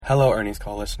Hello, earnings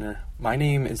call listener. My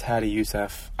name is Hadi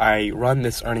Youssef. I run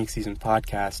this earnings season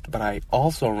podcast, but I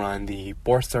also run the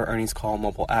Borstar Earnings Call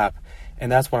mobile app, and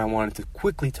that's what I wanted to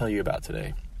quickly tell you about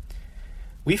today.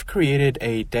 We've created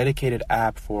a dedicated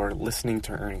app for listening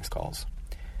to earnings calls.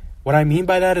 What I mean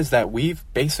by that is that we've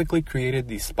basically created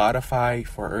the Spotify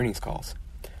for earnings calls.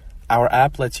 Our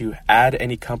app lets you add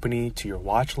any company to your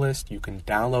watch list. You can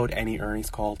download any earnings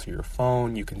call to your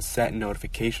phone. You can set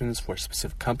notifications for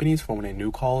specific companies for when a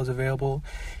new call is available.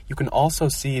 You can also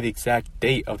see the exact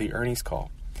date of the earnings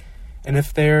call. And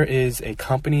if there is a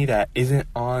company that isn't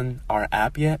on our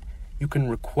app yet, you can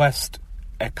request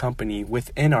a company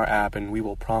within our app and we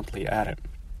will promptly add it.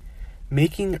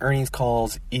 Making earnings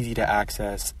calls easy to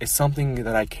access is something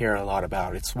that I care a lot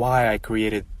about. It's why I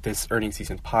created this earnings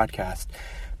season podcast.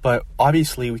 But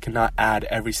obviously, we cannot add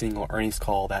every single earnings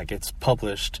call that gets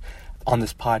published on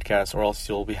this podcast, or else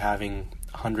you'll be having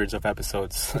hundreds of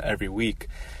episodes every week.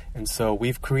 And so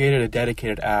we've created a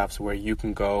dedicated app where you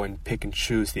can go and pick and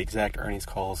choose the exact earnings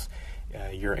calls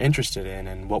you're interested in.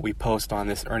 And what we post on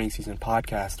this earnings season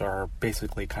podcast are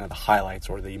basically kind of the highlights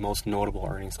or the most notable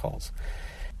earnings calls.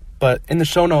 But in the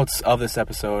show notes of this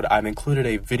episode, I've included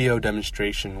a video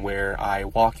demonstration where I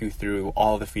walk you through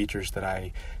all the features that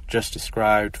I just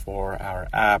described for our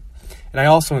app. And I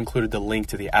also included the link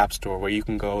to the App Store where you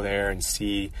can go there and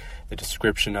see the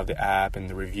description of the app and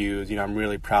the reviews. I'm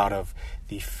really proud of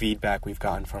the feedback we've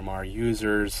gotten from our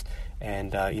users,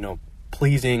 and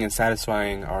pleasing and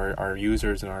satisfying our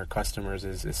users and our customers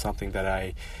is something that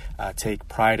I take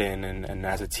pride in, and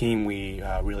as a team we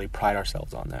really pride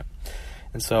ourselves on that.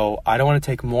 And so I don't want to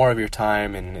take more of your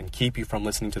time and keep you from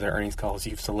listening to the earnings calls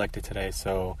you've selected today.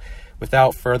 So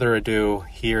without further ado,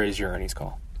 here is your earnings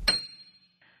call.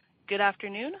 Good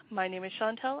afternoon. My name is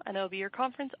Chantel, and I'll be your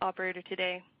conference operator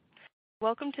today.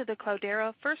 Welcome to the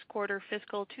Cloudera First Quarter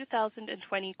Fiscal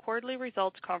 2020 Quarterly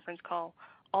Results Conference Call.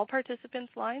 All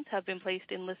participants' lines have been placed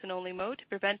in listen-only mode to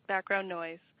prevent background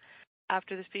noise.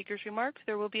 After the speaker's remarks,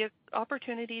 there will be an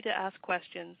opportunity to ask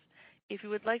questions. If you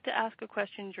would like to ask a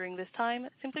question during this time,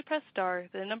 simply press star,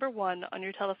 then the number 1 on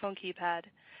your telephone keypad.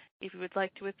 If you would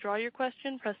like to withdraw your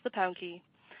question, press the pound key.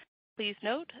 Please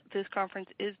note, this conference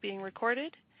is being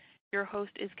recorded. Your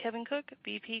host is Kevin Cook,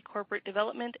 VP Corporate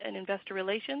Development and Investor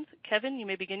Relations. Kevin, you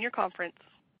may begin your conference.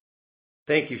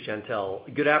 Thank you,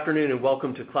 Chantel. Good afternoon and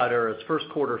welcome to Cloudera's First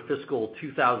Quarter Fiscal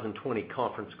 2020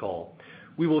 conference call.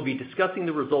 We will be discussing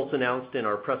the results announced in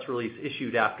our press release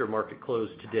issued after market close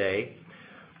today.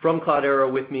 From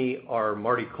Cloudera with me are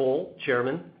Marty Cole,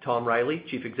 Chairman, Tom Riley,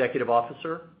 Chief Executive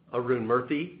Officer, Arun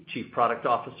Murthy, Chief Product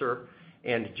Officer,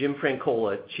 and Jim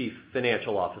Francola, Chief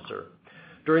Financial Officer.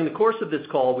 During the course of this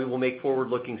call, we will make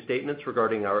forward-looking statements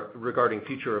regarding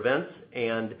future events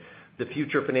and the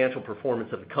future financial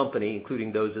performance of the company,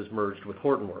 including those as merged with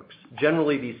Hortonworks.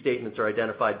 Generally, these statements are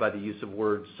identified by the use of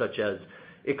words such as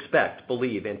expect,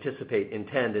 believe, anticipate,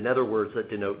 intend, and other words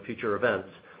that denote future events.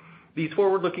 These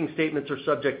forward-looking statements are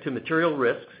subject to material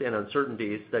risks and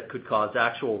uncertainties that could cause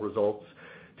actual results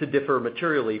to differ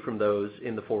materially from those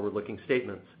in the forward-looking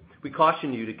statements. We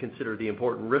caution you to consider the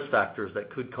important risk factors that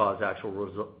could cause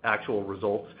actual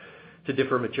results to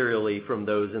differ materially from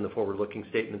those in the forward-looking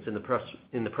statements in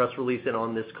the press release and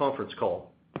on this conference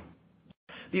call.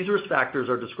 These risk factors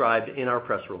are described in our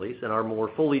press release and are more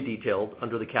fully detailed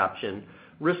under the caption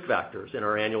Risk Factors in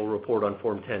our annual report on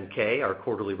Form 10-K, our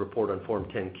quarterly report on Form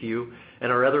 10-Q,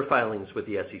 and our other filings with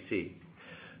the SEC.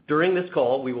 During this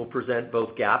call, we will present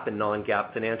both GAAP and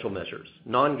non-GAAP financial measures.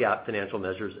 Non-GAAP financial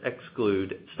measures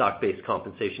exclude stock-based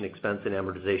compensation expense and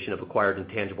amortization of acquired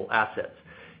intangible assets.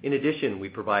 In addition, we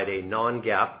provide a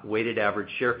non-GAAP weighted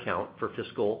average share count for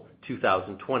fiscal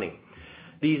 2020.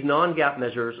 These non-GAAP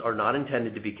measures are not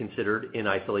intended to be considered in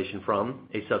isolation from,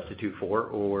 a substitute for,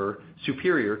 or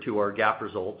superior to our GAAP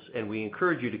results, and we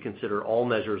encourage you to consider all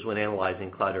measures when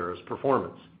analyzing Cloudera's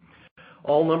performance.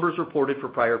 All numbers reported for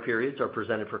prior periods are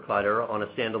presented for Cloudera on a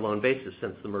standalone basis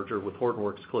since the merger with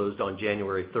Hortonworks closed on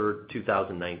January 3rd,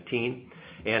 2019,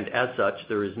 and as such,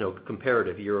 there is no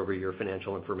comparative year-over-year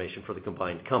financial information for the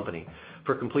combined company.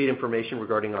 For complete information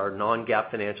regarding our non-GAAP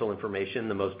financial information,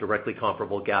 the most directly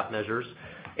comparable GAAP measures,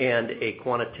 and a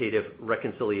quantitative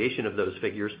reconciliation of those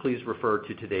figures, please refer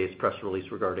to today's press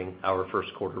release regarding our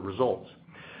first quarter results.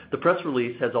 The press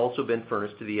release has also been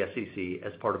furnished to the SEC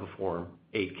as part of a Form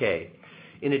 8-K.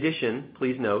 In addition,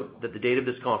 please note that the date of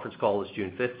this conference call is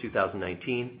June 5th,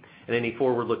 2019, and any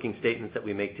forward-looking statements that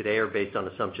we make today are based on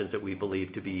assumptions that we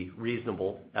believe to be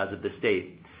reasonable as of this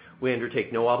date. We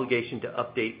undertake no obligation to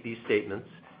update these statements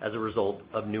as a result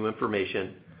of new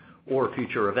information or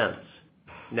future events.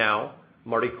 Now,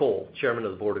 Marty Cole, Chairman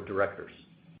of the Board of Directors.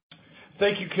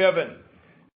 Thank you, Kevin.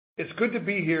 It's good to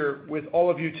be here with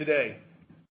all of you today.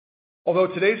 Although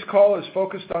today's call is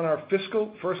focused on our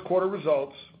fiscal first quarter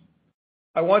results,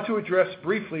 I want to address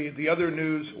briefly the other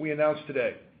news we announced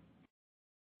today.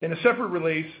 In a separate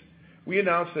release, we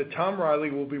announced that Tom Riley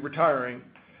will be retiring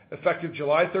effective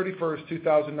July 31st,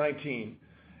 2019,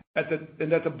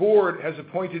 and that the board has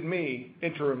appointed me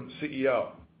interim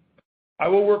CEO. I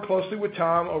will work closely with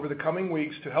Tom over the coming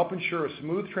weeks to help ensure a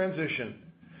smooth transition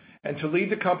and to lead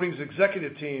the company's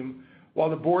executive team while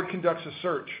the board conducts a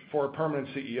search for a permanent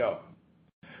CEO.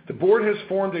 The board has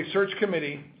formed a search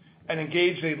committee and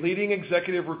engaged a leading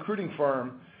executive recruiting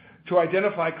firm to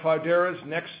identify Cloudera's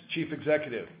next chief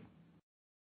executive.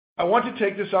 I want to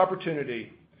take this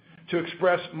opportunity to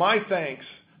express my thanks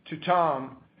to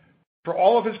Tom for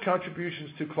all of his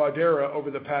contributions to Cloudera over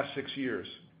the past 6 years.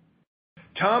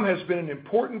 Tom has been an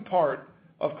important part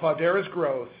of Cloudera's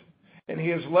growth, and he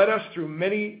has led us through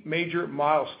many major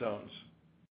milestones.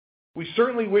 We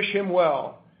certainly wish him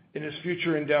well in his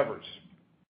future endeavors.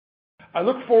 I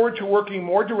look forward to working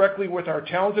more directly with our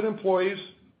talented employees,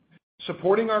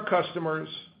 supporting our customers,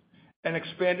 and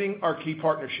expanding our key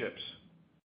partnerships.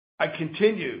 I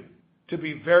continue to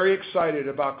be very excited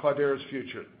about Cloudera's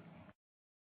future.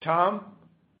 Tom,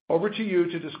 over to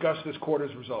you to discuss this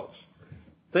quarter's results.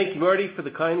 Thank you, Marty, for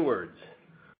the kind words.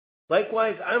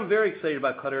 Likewise, I'm very excited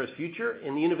about Cloudera's future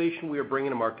and the innovation we are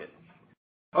bringing to market.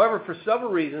 However, for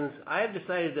several reasons, I have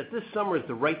decided that this summer is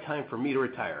the right time for me to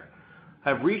retire.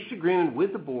 I've reached agreement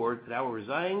with the board that I will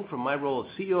resign from my role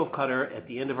as CEO of Cloudera at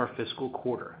the end of our fiscal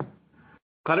quarter.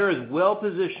 Cloudera is well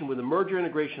positioned with the merger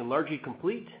integration largely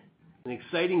complete, an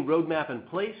exciting roadmap in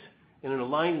place, and an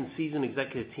aligned and seasoned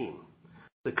executive team.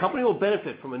 The company will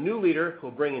benefit from a new leader who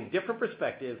will bring in different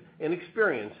perspective and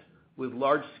experience with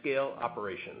large-scale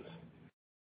operations.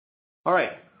 All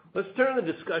right, let's turn to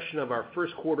the discussion of our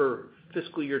first quarter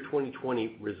fiscal year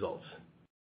 2020 results.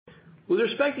 With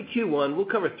respect to Q1, we'll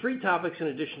cover 3 topics in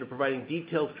addition to providing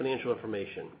detailed financial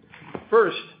information.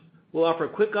 First, we'll offer a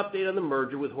quick update on the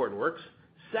merger with Hortonworks.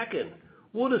 Second,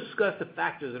 we'll discuss the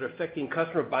factors that are affecting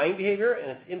customer buying behavior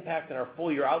and its impact on our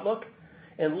full-year outlook.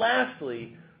 And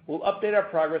lastly, we'll update our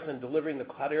progress on delivering the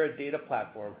Cloudera Data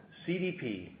Platform,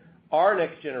 CDP, our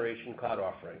next-generation cloud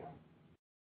offering.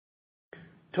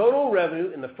 Total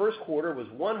revenue in the first quarter was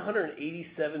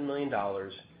 $187 million.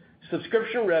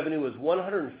 Subscription revenue was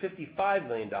 $155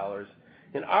 million,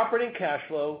 and operating cash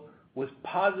flow was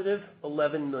positive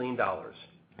 $11 million.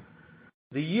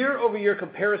 The year-over-year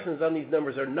comparisons on these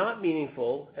numbers are not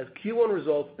meaningful, as Q1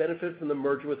 results benefit from the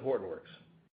merger with Hortonworks.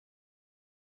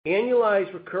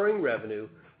 Annualized recurring revenue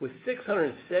was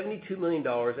 $672 million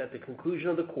at the conclusion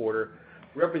of the quarter,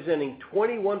 representing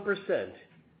 21%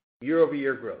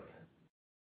 year-over-year growth.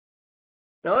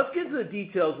 Now let's get into the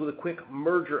details with a quick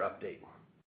merger update.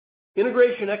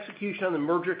 Integration execution on the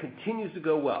merger continues to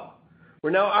go well. We're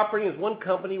now operating as one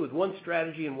company with one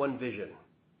strategy and one vision.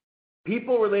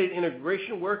 People-related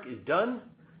integration work is done,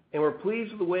 and we're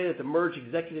pleased with the way that the merged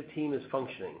executive team is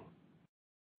functioning.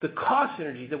 The cost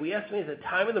synergies that we estimated at the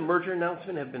time of the merger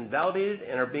announcement have been validated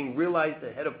and are being realized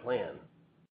ahead of plan.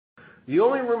 The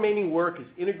only remaining work is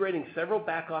integrating several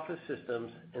back-office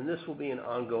systems, and this will be an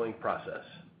ongoing process.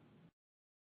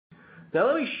 Now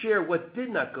let me share what did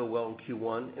not go well in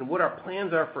Q1 and what our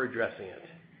plans are for addressing it.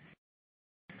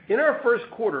 In our first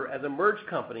quarter as a merged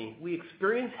company, we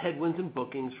experienced headwinds in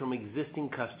bookings from existing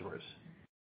customers.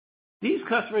 These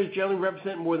customers generally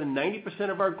represent more than 90%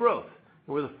 of our growth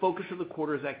and were the focus of the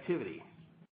quarter's activity.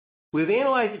 We have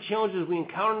analyzed the challenges we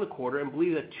encountered in the quarter and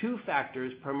believe that 2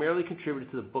 factors primarily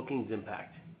contributed to the bookings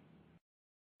impact.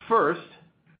 First,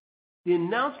 the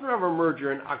announcement of our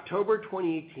merger in October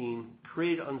 2018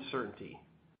 created uncertainty,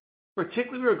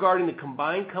 particularly regarding the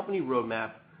combined company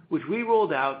roadmap, which we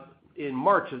rolled out in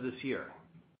March of this year.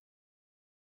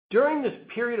 During this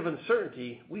period of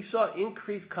uncertainty, we saw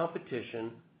increased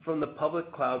competition from the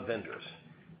public cloud vendors.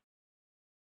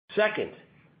 Second,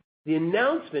 the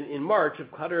announcement in March of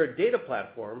Cloudera Data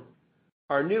Platform,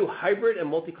 our new hybrid and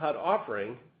multi-cloud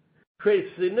offering,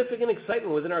 created significant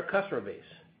excitement within our customer base.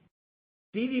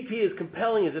 CDP is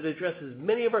compelling as it addresses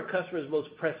many of our customers' most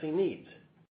pressing needs.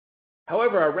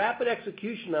 However, our rapid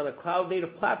execution on a cloud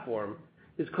native platform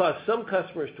has caused some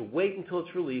customers to wait until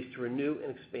it's released to renew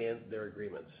and expand their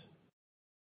agreements.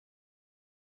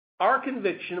 Our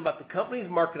conviction about the company's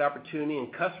market opportunity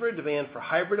and customer demand for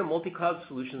hybrid and multi-cloud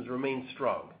solutions remains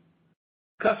strong.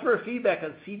 Customer feedback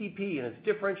on CDP and its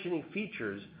differentiating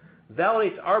features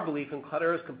validates our belief in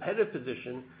Cloudera's competitive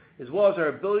position as well as our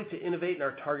ability to innovate in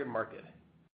our target market.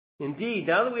 Indeed,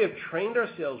 now that we have trained our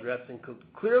sales reps and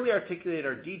clearly articulated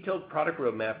our detailed product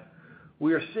roadmap,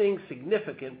 we are seeing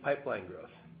significant pipeline growth.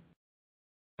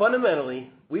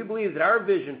 Fundamentally, we believe that our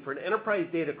vision for an enterprise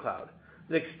data cloud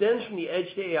that extends from the edge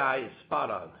to AI is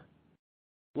spot on.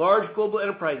 Large global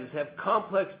enterprises have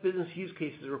complex business use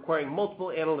cases requiring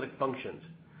multiple analytic functions.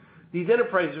 These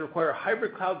enterprises require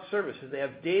hybrid cloud services. They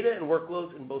have data and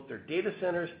workloads in both their data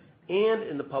centers and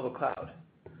in the public cloud.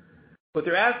 What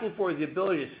they're asking for is the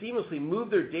ability to seamlessly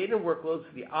move their data and workloads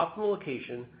to the optimal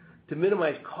location to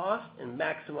minimize cost and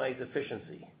maximize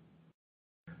efficiency.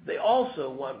 They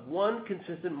also want one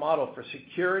consistent model for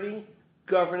security,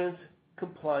 governance,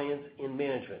 compliance, and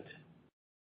management.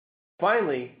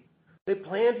 Finally, they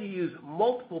plan to use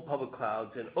multiple public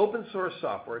clouds and open source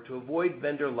software to avoid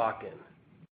vendor lock-in.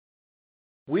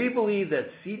 We believe that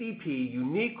CDP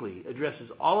uniquely addresses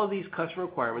all of these customer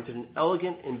requirements in an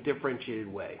elegant and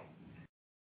differentiated way.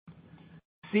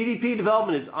 CDP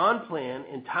development is on plan,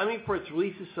 and timing for its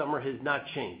release this summer has not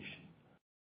changed.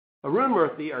 Arun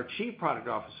Murthy, our Chief Product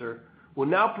Officer, will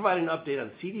now provide an update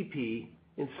on CDP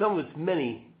and some of its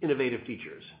many innovative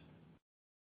features.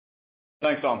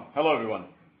 Thanks, Tom. Hello, everyone.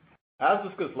 As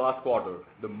discussed last quarter,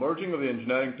 the merging of the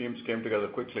engineering teams came together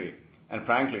quickly and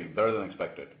frankly, better than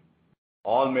expected.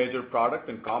 All major product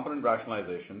and component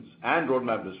rationalizations and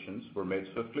roadmap decisions were made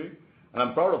swiftly, and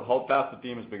I'm proud of how fast the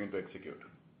team is beginning to execute.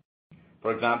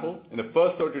 For example, in the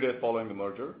first 30 days following the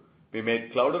merger, we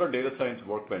made Cloudera Data Science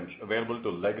Workbench available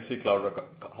to legacy Cloudera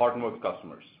Hortonworks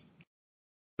customers.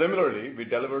 Similarly, we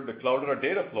delivered the Cloudera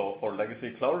Data Flow for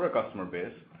legacy Cloudera customer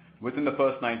base within the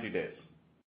first 90 days.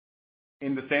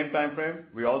 In the same time frame,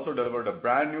 we also delivered a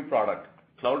brand new product,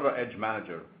 Cloudera Edge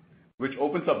Manager, which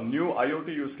opens up new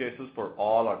IoT use cases for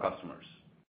all our customers.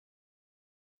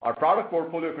 Our product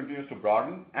portfolio continues to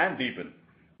broaden and deepen,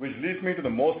 which leads me to the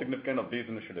most significant of these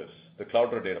initiatives, the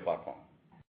Cloudera Data Platform.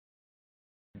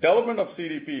 Development of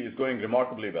CDP is going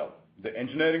remarkably well. The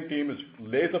engineering team is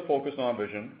laser focused on our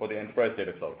vision for the enterprise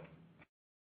data cloud.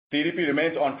 CDP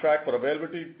remains on track for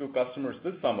availability to customers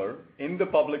this summer in the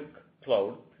public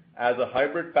cloud as a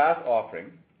hybrid PaaS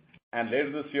offering, and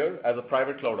later this year as a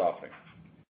private cloud offering.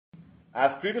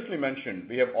 As previously mentioned,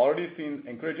 we have already seen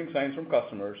encouraging signs from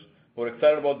customers who are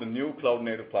excited about the new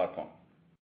cloud-native platform.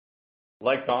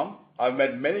 Like Tom, I've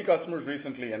met many customers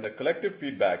recently, and the collective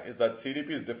feedback is that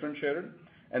CDP is differentiated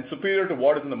and superior to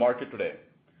what is in the market today,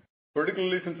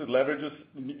 particularly since it leverages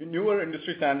newer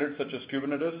industry standards such as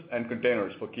Kubernetes and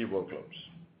containers for key workloads.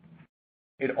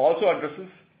 It also addresses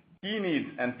key needs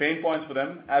and pain points for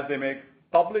them as they make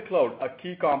public cloud a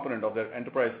key component of their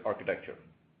enterprise architecture.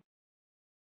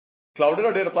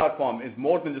 Cloudera Data Platform is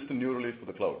more than just a new release for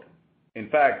the cloud. In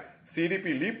fact,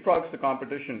 CDP leapfrogs the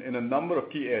competition in a number of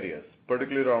key areas,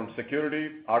 particularly around security,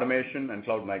 automation, and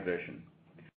cloud migration.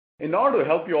 In order to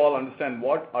help you all understand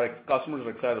what our customers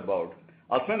are excited about,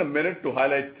 I'll spend a minute to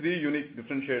highlight 3 unique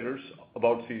differentiators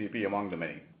about CDP among the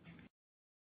many.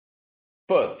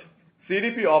 First,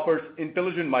 CDP offers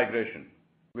intelligent migration,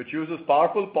 which uses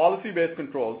powerful policy-based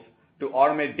controls to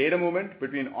automate data movement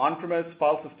between on-premise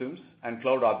file systems and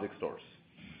cloud object stores.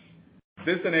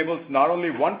 This enables not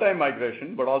only one-time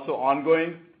migration, but also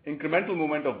ongoing incremental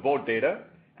movement of both data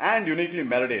and uniquely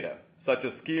metadata, such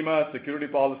as schema, security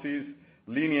policies,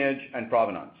 lineage, and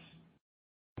provenance.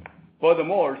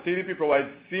 Furthermore, CDP provides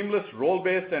seamless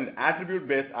role-based and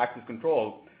attribute-based access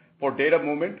control for data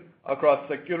movement across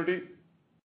security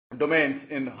domains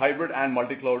in hybrid and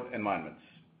multi-cloud environments.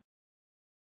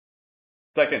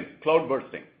 Second, cloud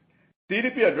bursting.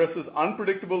 CDP addresses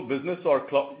unpredictable business or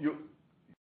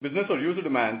user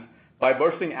demands by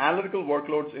bursting analytical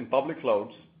workloads in public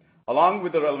clouds along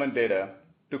with the relevant data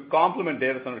to complement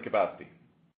data center capacity.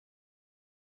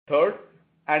 Third,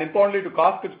 and importantly to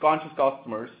cost-conscious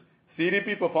customers,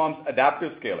 CDP performs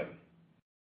adaptive scaling.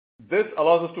 This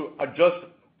allows us to adjust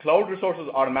cloud resources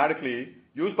automatically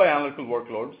used by analytical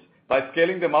workloads by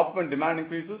scaling them up when demand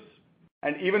increases,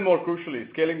 and even more crucially,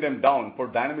 scaling them down for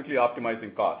dynamically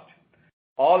optimizing cost,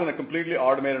 all in a completely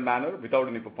automated manner without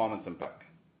any performance impact.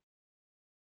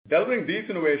 Delivering these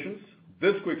innovations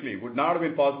this quickly would not have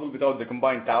been possible without the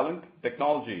combined talent,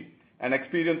 technology, and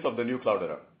experience of the new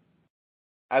Cloudera.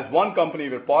 As one company,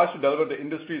 we're poised to deliver the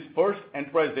industry's first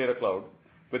enterprise data cloud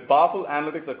with powerful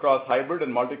analytics across hybrid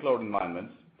and multi-cloud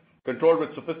environments, controlled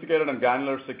with sophisticated and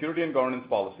granular security and governance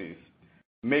policies,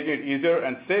 making it easier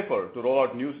and safer to roll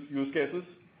out new use cases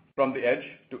from the edge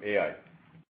to AI.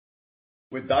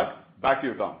 With that, back to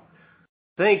you, Tom.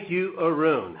 Thank you,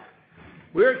 Arun.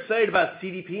 We're excited about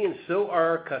CDP, and so are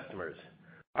our customers.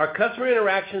 Our customer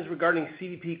interactions regarding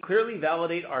CDP clearly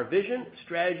validate our vision,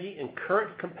 strategy, and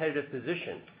current competitive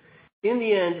position. In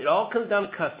the end, it all comes down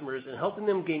to customers and helping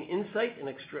them gain insight and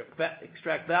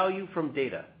extract value from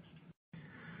data.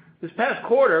 This past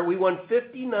quarter, we won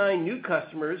 59 new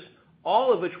customers,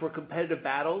 all of which were competitive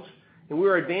battles, and we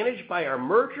were advantaged by our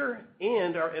merger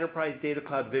and our enterprise data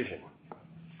cloud vision.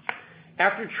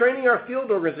 After training our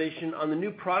field organization on the new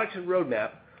products and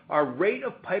roadmap, our rate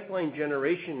of pipeline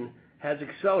generation has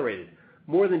accelerated,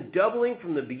 more than doubling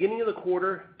from the beginning of the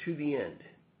quarter to the end.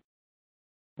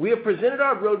 We have presented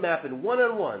our roadmap in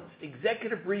one-on-ones,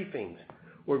 executive briefings,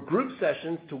 or group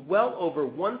sessions to well over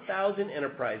 1,000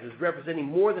 enterprises representing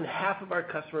more than half of our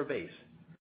customer base.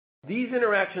 These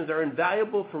interactions are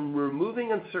invaluable from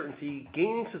removing uncertainty,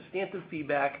 gaining substantive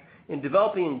feedback, and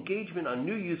developing engagement on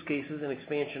new use cases and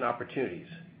expansion opportunities.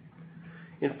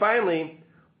 And finally,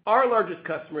 our largest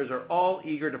customers are all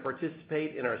eager to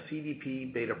participate in our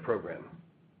CDP beta program.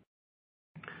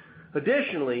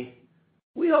 Additionally,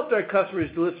 we helped our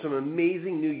customers deliver some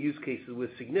amazing new use cases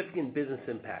with significant business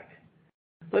impact.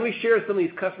 Let me share some of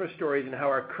these customer stories and how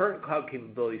our current cloud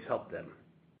capabilities help them.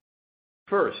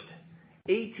 First,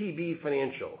 ATB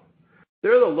Financial.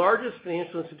 They're the largest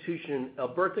financial institution in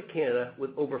Alberta, Canada,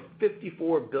 with over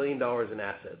 $54 billion in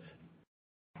assets.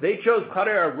 They chose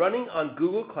Cloudera running on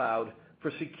Google Cloud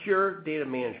for secure data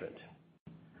management.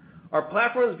 Our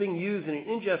platform is being used in an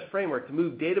ingest framework to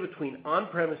move data between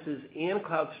on-premises and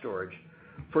cloud storage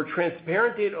for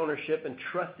transparent data ownership and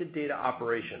trusted data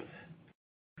operations.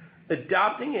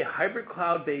 Adopting a hybrid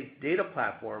cloud-based data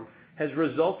platform has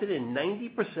resulted in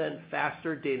 90%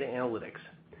 faster data analytics,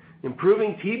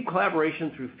 improving team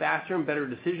collaboration through faster and better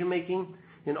decision-making,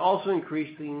 and also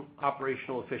increasing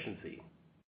operational efficiency.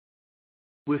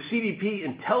 With CDP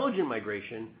intelligent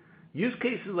migration, use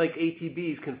cases like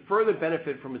ATB's can further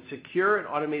benefit from its secure and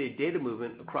automated data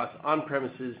movement across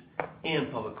on-premises and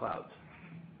public clouds.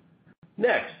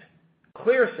 Next,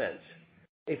 ClearSense,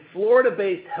 a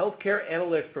Florida-based healthcare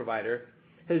analytics provider,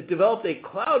 has developed a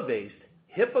cloud-based,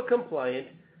 HIPAA-compliant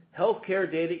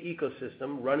healthcare data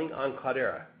ecosystem running on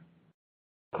Cloudera.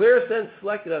 ClearSense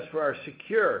selected us for our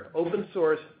secure,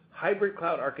 open-source, hybrid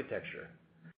cloud architecture.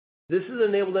 This has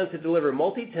enabled them to deliver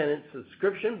multi-tenant,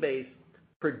 subscription-based,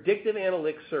 predictive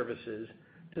analytics services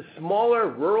to smaller,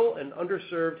 rural, and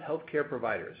underserved healthcare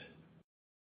providers.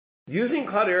 Using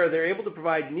Cloudera, they're able to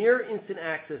provide near-instant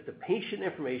access to patient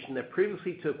information that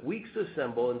previously took weeks to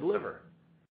assemble and deliver.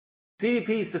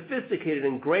 CDP's sophisticated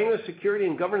and granular security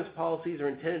and governance policies are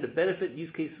intended to benefit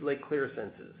use cases like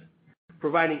ClearSense's,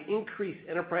 providing increased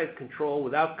enterprise control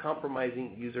without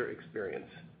compromising user experience.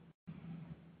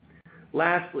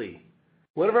 Lastly,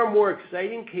 one of our more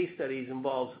exciting case studies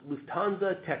involves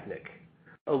Lufthansa Technik,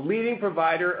 a leading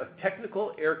provider of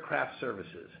technical aircraft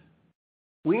services.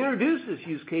 We introduced this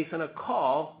use case on a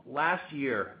call last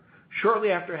year,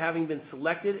 shortly after having been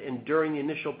selected and during the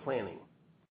initial planning.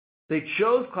 They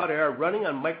chose Cloudera running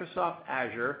on Microsoft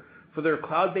Azure for their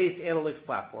cloud-based analytics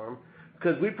platform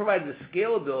because we provided the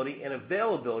scalability and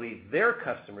availability their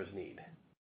customers need.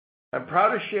 I'm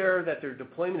proud to share that their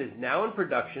deployment is now in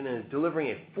production and is delivering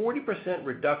a 40%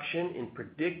 reduction in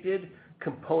predicted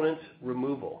components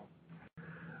removal.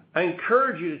 I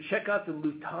encourage you to check out the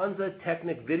Lufthansa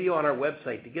Technik video on our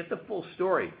website to get the full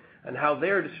story on how they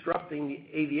are disrupting the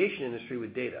aviation industry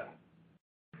with data.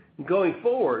 Going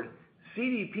forward,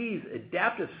 CDP's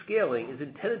adaptive scaling is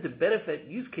intended to benefit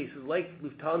use cases like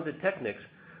Lufthansa Technik's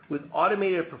with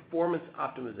automated performance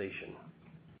optimization.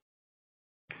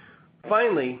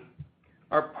 Finally,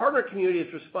 our partner community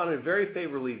has responded very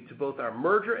favorably to both our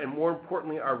merger and, more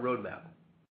importantly, our roadmap.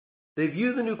 They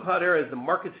view the new Cloudera as the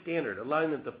market standard,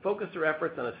 allowing them to focus their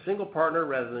efforts on a single partner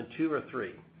rather than two or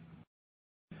three.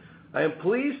 I am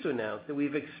pleased to announce that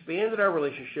we've expanded our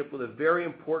relationship with a very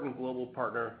important global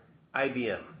partner,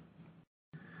 IBM.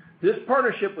 This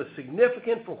partnership was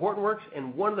significant for Hortonworks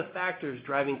and one of the factors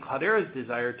driving Cloudera's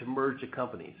desire to merge the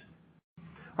companies.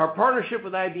 Our partnership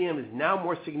with IBM is now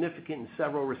more significant in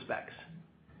several respects.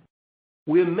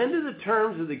 We amended the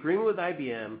terms of the agreement with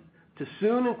IBM to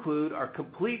soon include our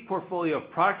complete portfolio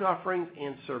of product offerings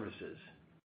and services.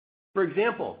 For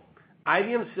example,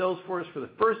 IBM Salesforce for the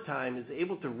first time is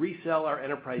able to resell our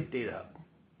enterprise data hub.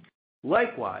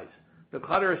 Likewise, the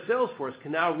Cloudera Salesforce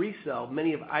can now resell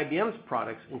many of IBM's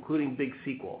products, including Big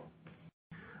SQL.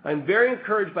 I'm very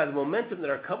encouraged by the momentum that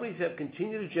our companies have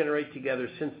continued to generate together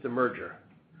since the merger.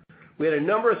 We had a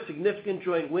number of significant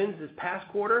joint wins this past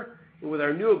quarter, and with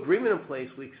our new agreement in place,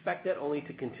 we expect that only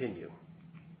to continue.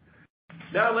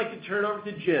 Now I'd like to turn it over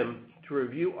to Jim to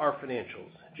review our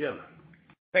financials. Jim.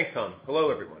 Thanks, Tom. Hello,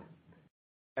 everyone.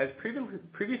 As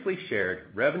previously shared,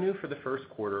 revenue for the first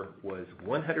quarter was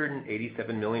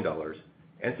 $187 million,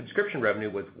 and subscription revenue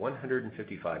was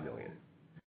 $155 million.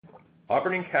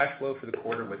 Operating cash flow for the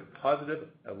quarter was positive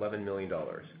 $11 million.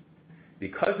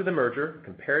 Because of the merger,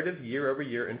 comparative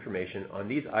year-over-year information on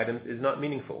these items is not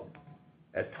meaningful.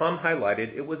 As Tom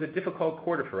highlighted, it was a difficult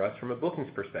quarter for us from a bookings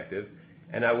perspective,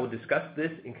 and I will discuss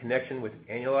this in connection with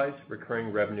annualized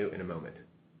recurring revenue in a moment.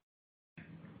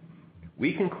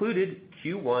 We concluded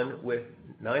Q1 with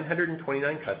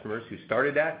 929 customers who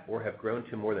started at or have grown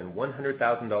to more than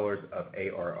 $100,000 of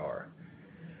ARR.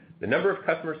 The number of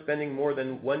customers spending more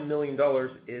than $1 million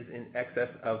is in excess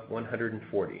of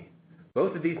 140.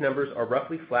 Both of these numbers are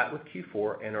roughly flat with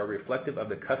Q4 and are reflective of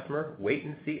the customer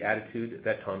wait-and-see attitude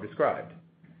that Tom described.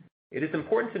 It is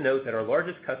important to note that our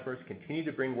largest customers continue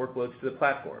to bring workloads to the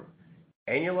platform.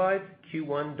 Annualized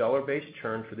Q1 dollar-based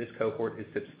churn for this cohort is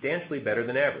substantially better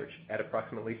than average at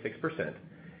approximately 6%,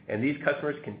 and these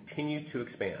customers continue to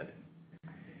expand.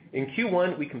 In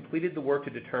Q1, we completed the work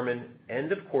to determine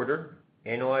end-of-quarter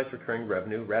annualized recurring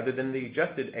revenue rather than the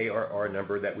adjusted ARR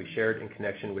number that we shared in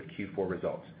connection with Q4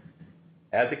 results.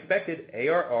 As expected,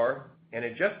 ARR and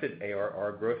adjusted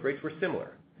ARR growth rates were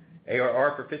similar.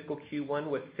 ARR for fiscal Q1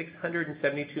 was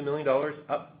 $672 million,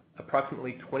 up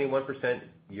approximately 21%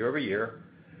 year-over-year,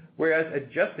 whereas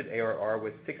adjusted ARR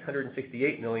was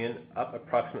 $668 million, up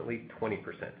approximately 20%.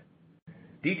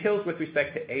 Details with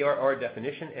respect to ARR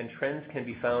definition and trends can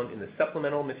be found in the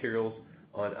supplemental materials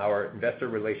on our investor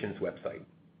relations website.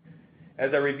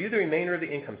 As I review the remainder of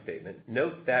the income statement,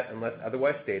 note that unless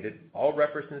otherwise stated, all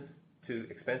references to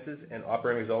expenses and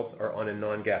operating results are on a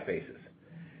non-GAAP basis.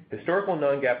 Historical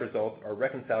non-GAAP results are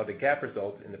reconciled to GAAP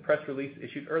results in the press release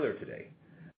issued earlier today.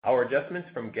 Our adjustments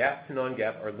from GAAP to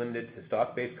non-GAAP are limited to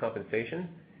stock-based compensation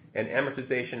and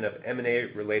amortization of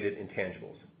M&A-related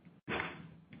intangibles.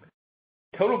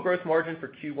 Total gross margin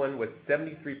for Q1 was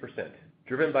 73%,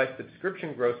 driven by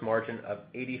subscription gross margin of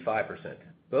 85%,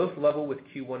 both level with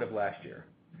Q1 of last year.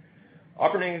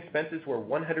 Operating expenses were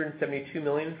 $172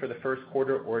 million for the first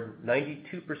quarter, or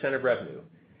 92% of revenue.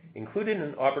 Included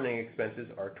in operating expenses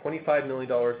are $25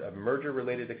 million of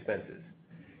merger-related expenses.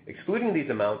 Excluding these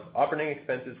amounts, operating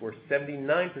expenses were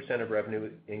 79% of revenue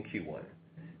in Q1.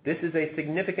 This is a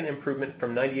significant improvement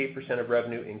from 98% of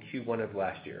revenue in Q1 of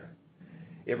last year.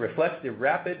 It reflects the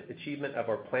rapid achievement of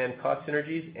our planned cost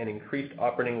synergies and increased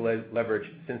operating leverage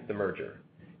since the merger.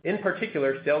 In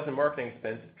particular, sales and marketing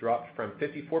expense dropped from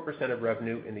 54% of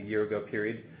revenue in the year-ago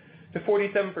period to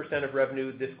 47% of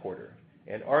revenue this quarter,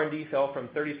 and R&D fell from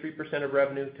 33% of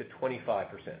revenue to 25%.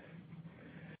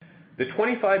 The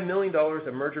 $25 million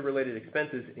of merger-related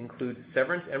expenses include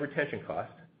severance and retention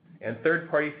costs and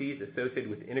third-party fees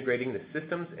associated with integrating the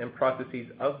systems and processes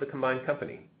of the combined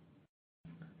company.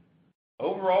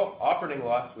 Overall, operating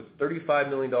loss was $35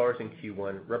 million in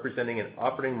Q1, representing an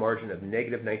operating margin of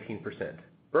negative 19%,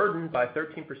 burdened by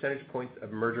 13 percentage points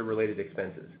of merger-related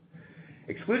expenses.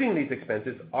 Excluding these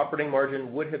expenses, operating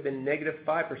margin would have been negative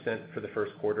 5% for the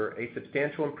first quarter, a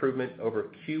substantial improvement over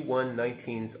Q1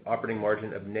 19's operating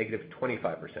margin of negative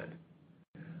 25%.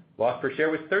 Loss per share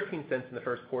was 13 cents in the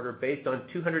first quarter based on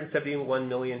 271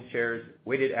 million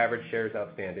weighted average shares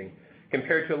outstanding,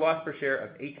 compared to a loss per share of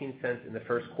 18 cents in the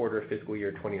first quarter of fiscal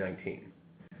year 2019.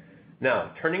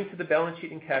 Now, turning to the balance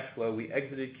sheet and cash flow, we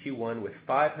exited Q1 with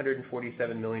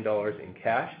 $547 million in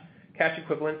cash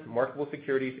equivalents, marketable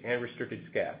securities, and restricted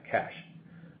cash,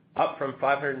 up from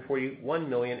 $541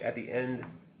 million at the end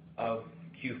of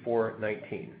Q4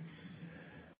 19.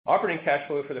 Operating cash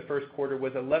flow for the first quarter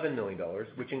was $11 million,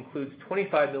 which includes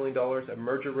 $25 million of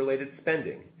merger-related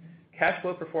spending. Cash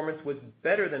flow performance was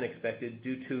better than expected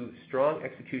due to strong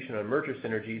execution on merger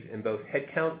synergies in both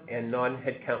headcount and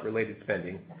non-headcount related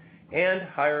spending, and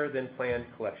higher than planned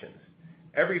collections.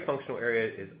 Every functional area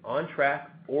is on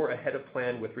track or ahead of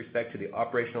plan with respect to the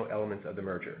operational elements of the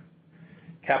merger.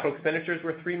 Capital expenditures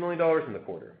were $3 million in the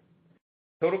quarter.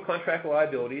 Total contract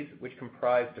liabilities, which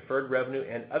comprise deferred revenue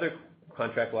and other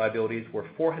contract liabilities, were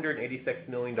 $486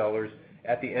 million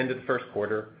at the end of the first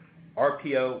quarter.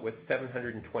 RPO was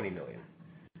 $720 million.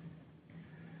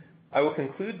 I will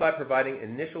conclude by providing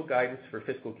initial guidance for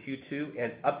fiscal Q2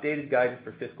 and updated guidance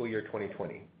for fiscal year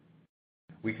 2020.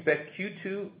 We expect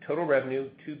Q2 total revenue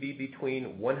to be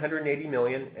between $180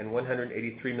 million and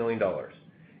 $183 million,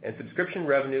 and subscription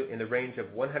revenue in the range of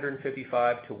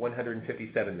 $155 to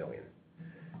 $157 million.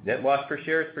 Net loss per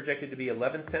share is projected to be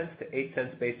 11 cents to 8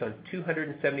 cents based on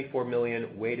 274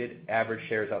 million weighted average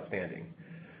shares outstanding.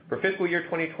 For fiscal year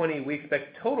 2020, we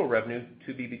expect total revenue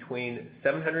to be between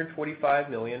 $745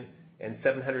 million and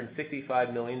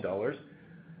 $765 million,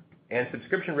 and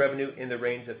subscription revenue in the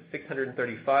range of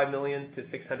 $635 million to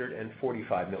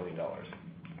 $645 million.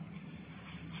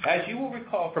 As you will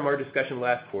recall from our discussion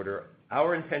last quarter,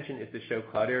 our intention is to show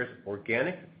Cloudera's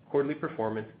organic quarterly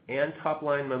performance and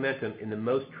top-line momentum in the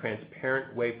most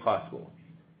transparent way possible.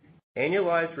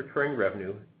 Annualized recurring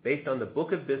revenue, based on the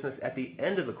book of business at the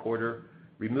end of the quarter,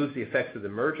 removes the effects of the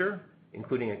merger,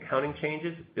 including accounting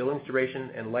changes, billings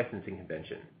duration, and licensing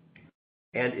convention,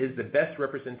 and is the best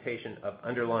representation of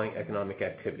underlying economic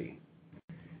activity.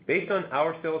 Based on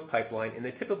our sales pipeline and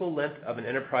the typical length of an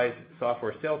enterprise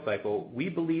software sales cycle, we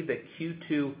believe that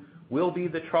Q2 will be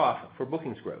the trough for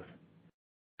bookings growth.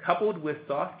 Coupled with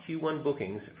soft Q1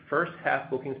 bookings, first half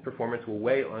bookings performance will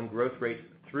weigh on growth rates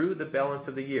through the balance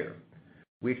of the year.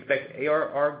 We expect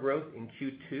ARR growth in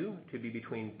Q2 to be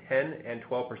between 10 and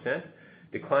 12%,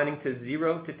 declining to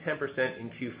 0 to 10% in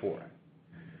Q4.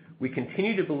 We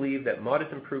continue to believe that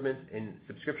modest improvements in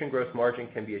subscription gross margin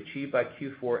can be achieved by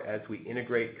Q4 as we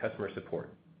integrate customer support.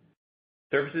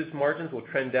 Services margins will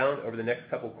trend down over the next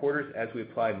couple quarters as we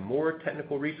apply more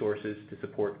technical resources to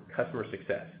support customer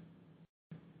success.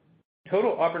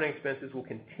 Total operating expenses will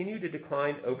continue to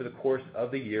decline over the course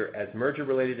of the year as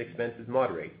merger-related expenses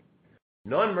moderate.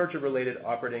 Non-merger related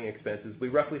operating expenses will be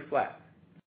roughly flat.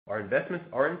 Our investments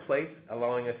are in place,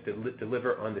 allowing us to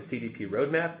deliver on the CDP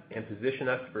roadmap and position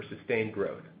us for sustained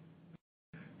growth.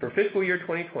 For fiscal year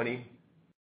 2020,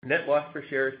 net loss per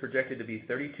share is projected to be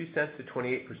 32 cents to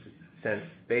 28 cents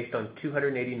based on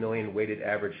 280 million weighted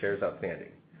average shares outstanding.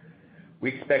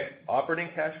 We expect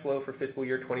operating cash flow for fiscal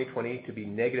year 2020 to be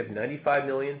negative $95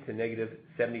 million to negative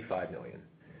 $75 million.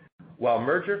 While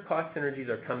merger cost synergies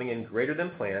are coming in greater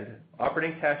than planned,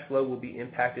 operating cash flow will be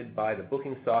impacted by the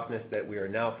booking softness that we are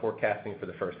now forecasting for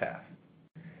the first half.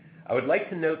 I would like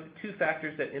to note two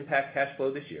factors that impact cash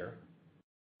flow this year.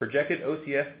 Projected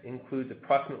OCF includes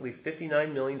approximately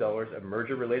 $59 million of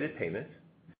merger-related payments.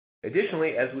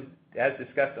 Additionally, as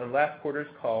discussed on last quarter's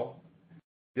call,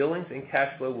 billings and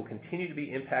cash flow will continue to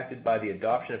be impacted by the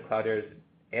adoption of Cloudera's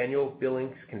annual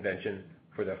billings convention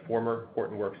for the former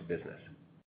Hortonworks business.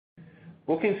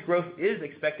 Bookings growth is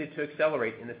expected to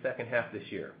accelerate in the second half this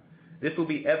year. This will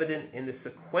be evident in the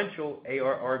sequential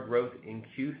ARR growth in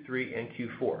Q3 and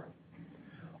Q4.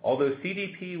 Although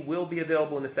CDP will be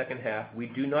available in the second half, we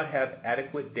do not have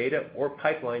adequate data or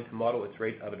pipeline to model its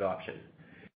rate of adoption.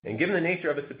 And given the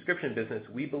nature of a subscription business,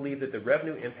 we believe that the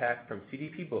revenue impact from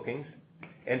CDP bookings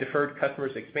and deferred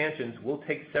customers expansions will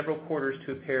take several quarters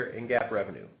to appear in GAAP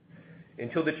revenue.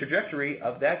 Until the trajectory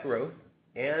of that growth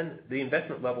and the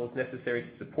investment levels necessary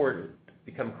to support it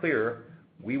become clearer,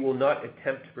 we will not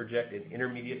attempt to project an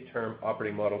intermediate-term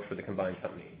operating model for the combined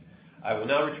company. I will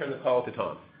now return the call to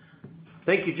Tom.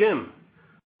 Thank you, Jim.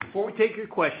 Before we take your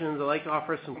questions, I'd like to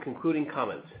offer some concluding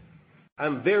comments.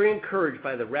 I'm very encouraged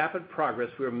by the rapid progress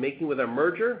we are making with our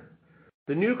merger.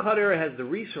 The new Cloudera has the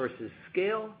resources,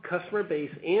 scale, customer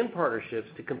base, and partnerships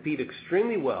to compete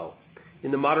extremely well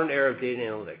in the modern era of data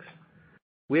analytics.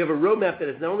 We have a roadmap that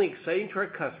is not only exciting to our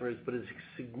customers, but is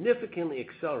significantly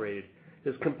accelerated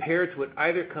as compared to what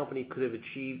either company could have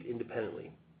achieved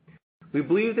independently. We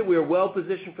believe that we are well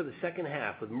positioned for the second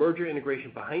half with merger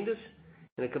integration behind us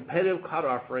and a competitive cloud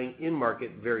offering in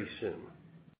market very soon.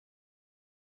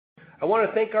 I want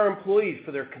to thank our employees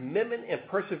for their commitment and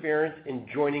perseverance in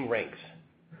joining ranks,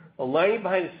 aligning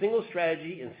behind a single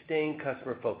strategy and staying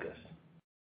customer focused.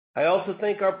 I also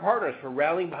thank our partners for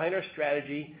rallying behind our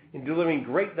strategy and delivering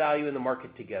great value in the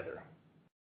market together.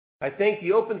 I thank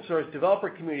the open source developer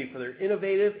community for their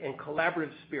innovative and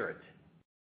collaborative spirit.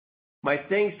 My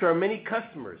thanks to our many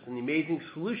customers and the amazing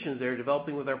solutions they are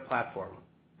developing with our platform.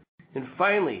 And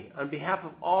finally, on behalf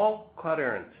of all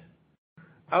Clouderans,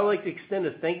 I would like to extend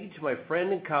a thank you to my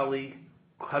friend and colleague,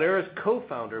 Cloudera's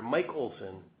co-founder, Mike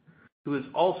Olson, who is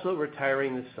also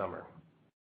retiring this summer.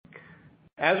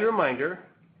 As a reminder,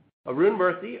 Arun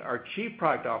Murthy, our Chief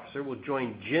Product Officer, will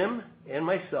join Jim and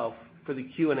myself for the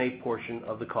Q&A portion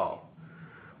of the call.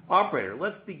 Operator,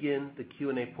 let's begin the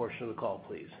Q&A portion of the call,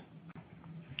 please.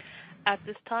 At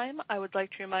this time, I would like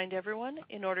to remind everyone,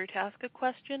 in order to ask a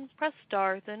question, press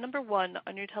star, then number 1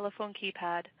 on your telephone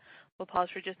keypad. We'll pause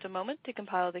for just a moment to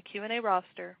compile the Q&A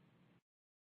roster.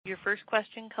 Your first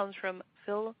question comes from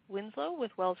Phil Winslow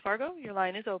with Wells Fargo. Your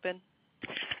line is open.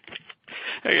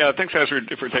 Hey, thanks guys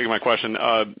for taking my question.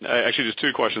 Actually, just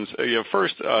two questions.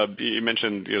 First, you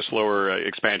mentioned slower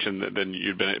expansion than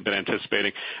you'd been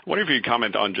anticipating. I wonder if you could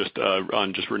comment on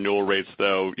just renewal rates,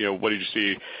 though. What did you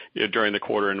see during the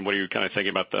quarter, and what are you kind of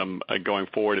thinking about them going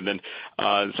forward? And then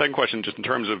the second question, just in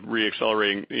terms of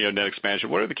re-accelerating net expansion,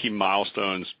 what are the key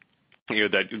milestones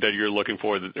that you're looking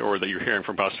for, or that you're hearing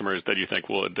from customers that you think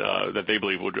that they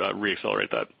believe would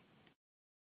re-accelerate that?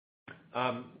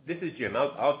 This is Jim.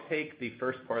 I'll take the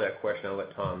first part of that question. I'll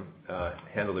let Tom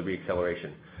handle the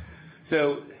re-acceleration.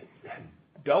 So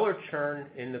dollar churn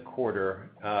in the quarter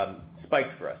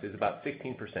spiked for us. It's about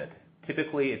 16%.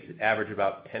 Typically, it's average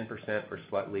about 10% or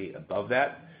slightly above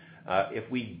that. If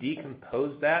we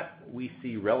decompose that, we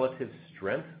see relative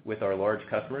strength with our large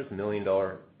customers. $1 million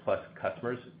plus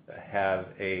customers have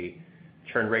a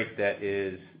churn rate that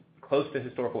is close to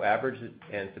historical average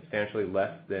and substantially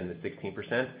less than the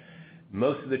 16%.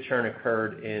 Most of the churn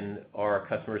occurred in our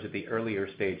customers at the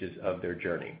earlier stages of their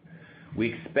journey.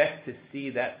 We expect to see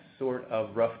that sort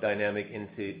of rough dynamic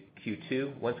into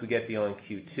Q2. Once we get beyond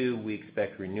Q2, we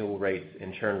expect renewal rates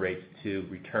and churn rates to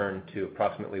return to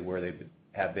approximately where they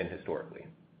have been historically.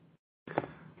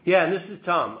 Yeah, and this is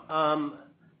Tom.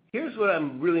 Here's what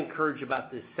I'm really encouraged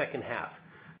about this second half.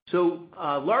 So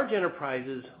large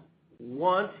enterprises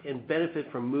want and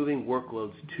benefit from moving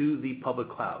workloads to the public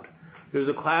cloud. There's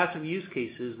a class of use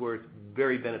cases where it's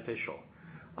very beneficial.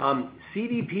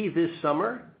 CDP this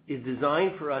summer is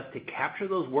designed for us to capture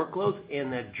those workloads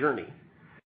and that journey.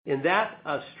 And that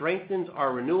strengthens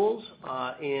our renewals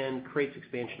and creates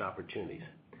expansion opportunities.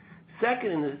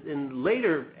 Second, and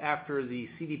later after the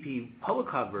CDP public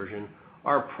cloud version,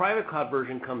 our private cloud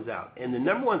version comes out. And the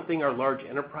number one thing our large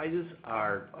enterprises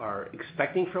are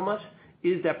expecting from us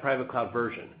is that private cloud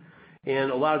version.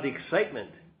 And a lot of the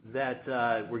excitement that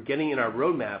we're getting in our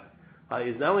roadmap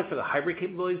is not only for the hybrid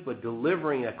capabilities, but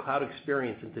delivering a cloud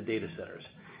experience into data centers.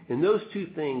 And those two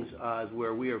things is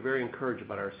where we are very encouraged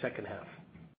about our second half.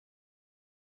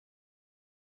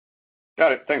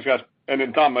 Got it. Thanks, guys. And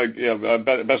then, Tom,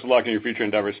 best of luck in your future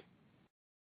endeavors.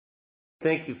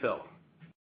 Thank you, Phil.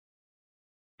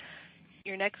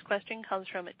 Your next question comes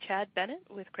from Chad Bennett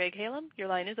with Craig-Hallum. Your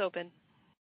line is open.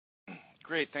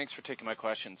 Great. Thanks for taking my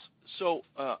questions. So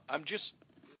I'm just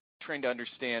trying to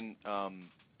understand,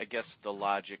 I guess, the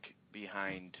logic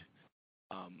behind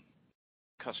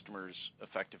customers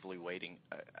effectively waiting.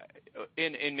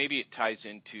 And maybe it ties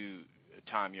into,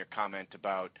 Tom, your comment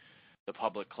about the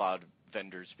public cloud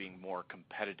vendors being more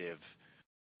competitive.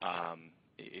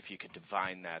 If you could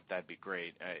define that, that'd be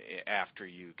great, after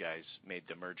you guys made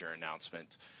the merger announcement.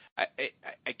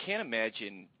 I can't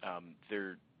imagine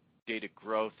their data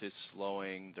growth is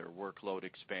slowing, their workload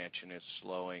expansion is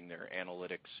slowing, their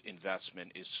analytics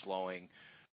investment is slowing.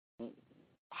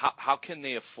 How can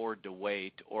they afford to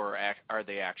wait, or are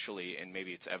they actually, and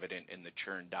maybe it's evident in the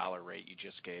churn dollar rate you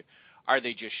just gave, are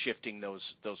they just shifting those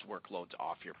workloads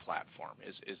off your platform?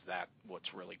 Is that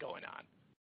what's really going on?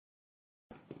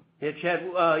 Yeah, Chad,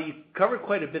 you covered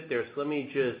quite a bit there, so let me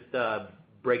just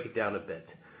break it down a bit.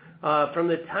 From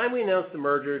the time we announced the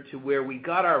merger to where we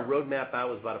got our roadmap out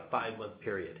was about a 5-month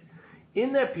period.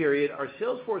 In that period, our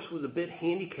sales force was a bit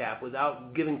handicapped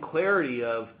without giving clarity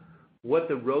of what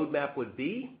the roadmap would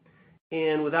be,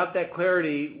 and without that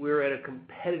clarity, we were at a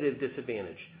competitive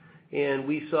disadvantage. And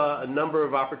we saw a number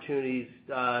of opportunities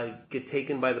get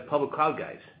taken by the public cloud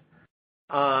guys.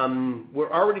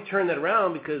 We're already turning that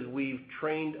around because we've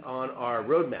trained on our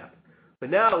roadmap. But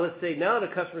now, let's say now the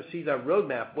customer sees our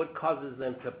roadmap, what causes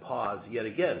them to pause yet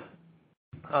again?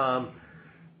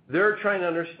 They're trying to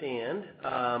understand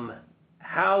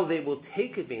how they will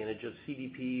take advantage of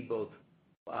CDP, both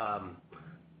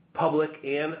public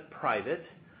and private.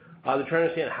 They're trying to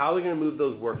understand how they're going to move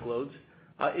those workloads.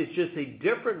 It's just a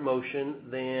different motion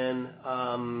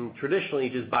than traditionally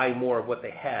just buying more of what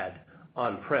they had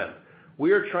on-prem.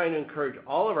 We are trying to encourage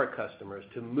all of our customers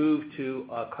to move to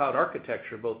a cloud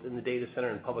architecture, both in the data center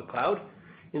and public cloud.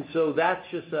 And so that's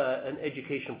just an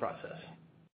education process.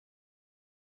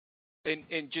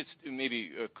 And just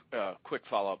maybe a quick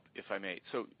follow-up, if I may.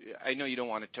 So I know you don't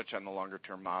want to touch on the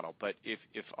longer-term model, but if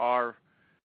our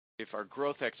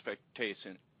growth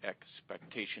expectations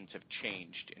have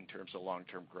changed in terms of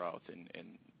long-term growth, in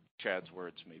Chad's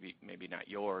words, maybe not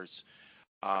yours,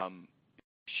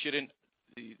 shouldn't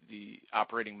the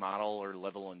operating model or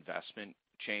level of investment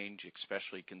change,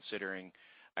 especially considering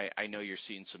I know you're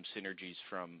seeing some synergies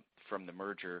from the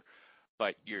merger,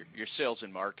 but your sales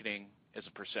and marketing as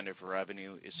a percent of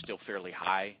revenue is still fairly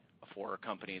high for a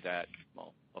company that,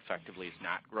 well, effectively is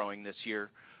not growing this year.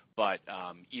 But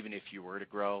even if you were to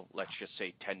grow, let's just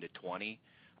say 10 to 20,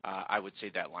 I would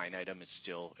say that line item is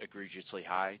still egregiously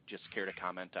high. Just care to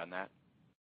comment on that?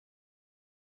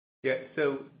 Yeah,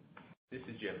 so this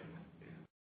is Jim.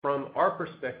 From our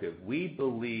perspective, we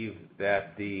believe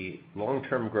that the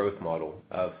long-term growth model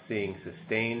of seeing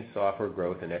sustained software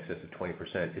growth in excess of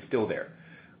 20% is still there.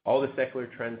 All the secular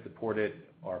trends support it.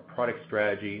 Our product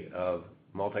strategy of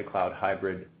multi-cloud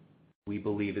hybrid, we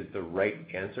believe, is the right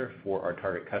answer for our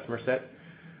target customer set.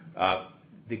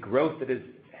 The growth that is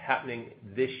happening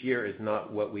this year is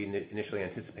not what we initially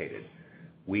anticipated.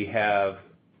 We have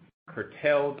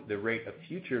curtailed the rate of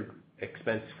future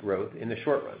expense growth in the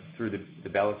short run through the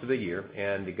balance of the year,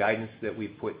 and the guidance that we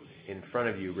put in front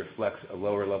of you reflects a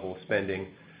lower level of spending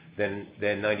than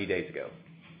 90 days ago.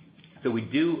 So we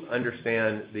do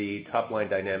understand the top-line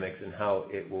dynamics and how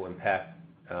it will impact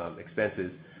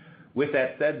expenses. With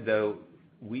that said, though,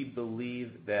 we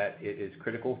believe that it is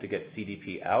critical to get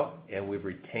CDP out, and we've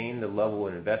retained the level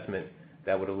of investment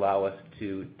that would allow us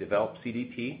to develop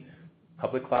CDP,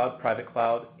 public cloud, private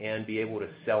cloud, and be able to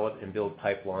sell it and build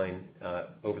pipeline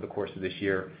over the course of this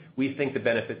year. We think the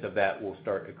benefits of that will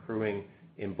start accruing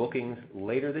in bookings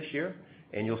later this year,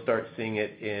 and you'll start seeing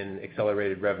it in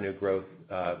accelerated revenue growth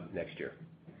next year.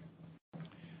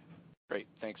 Great.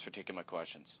 Thanks for taking my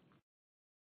questions.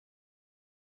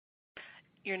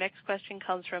 Your next question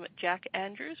comes from Jack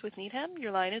Andrews with Needham.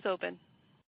 Your line is open.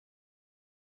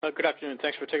 Good afternoon.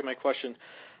 Thanks for taking my question.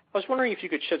 I was wondering if you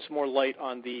could shed some more light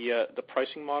on the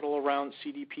pricing model around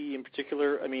CDP in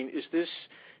particular. I mean, is this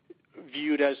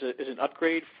viewed as an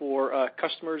upgrade for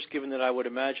customers, given that I would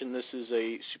imagine this is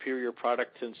a superior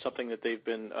product and something that they've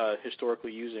been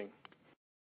historically using?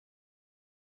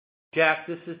 Jack,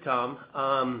 this is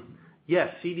Tom.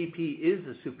 Yes, CDP is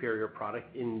a superior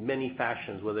product in many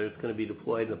fashions, whether it's going to be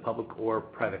deployed in the public or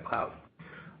private cloud.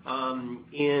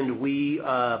 And we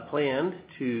planned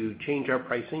to change our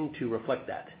pricing to reflect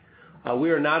that.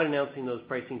 We are not announcing those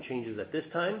pricing changes at this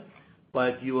time,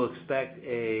 but you will expect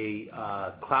a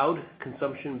cloud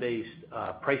consumption-based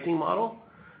pricing model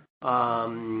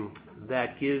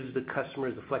that gives the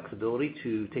customers the flexibility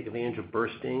to take advantage of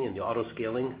bursting and the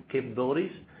auto-scaling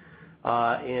capabilities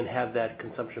and have that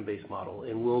consumption-based model.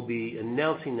 And we'll be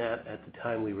announcing that at the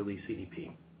time we release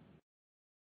CDP.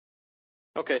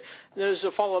 Okay. There's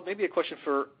a follow-up, maybe a question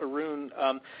for Arun.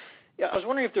 I was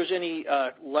wondering if there's any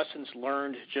lessons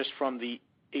learned just from the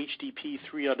HDP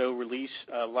 3.0 release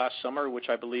last summer, which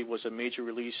I believe was a major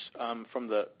release from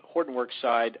the Hortonworks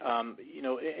side.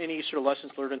 Any sort of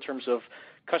lessons learned in terms of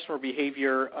customer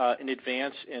behavior in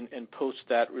advance and post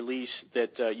that release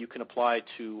that you can apply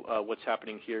to what's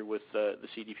happening here with the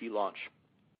CDP launch?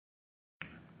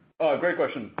 Great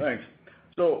question. Thanks.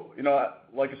 So,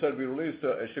 like I said, we released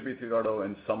HDP 3.0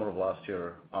 in summer of last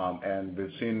year, and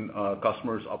we've seen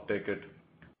customers uptake it,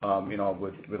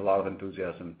 with a lot of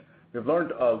enthusiasm. We've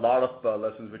learned a lot of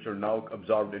lessons which are now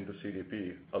absorbed into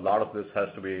CDP. A lot of this has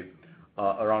to be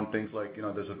around things like,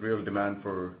 there's a real demand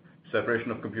for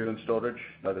separation of compute and storage.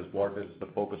 That is what is the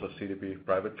focus of CDP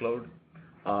private cloud.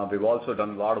 We've also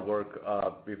done a lot of work.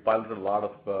 We've piloted a lot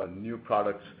of new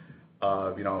products.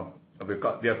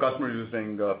 We have customers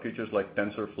using features like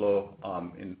TensorFlow,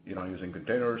 using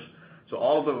containers. So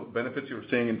all the benefits you're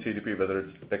seeing in CDP, whether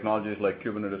it's technologies like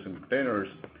Kubernetes and containers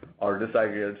or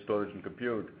disaggregated storage and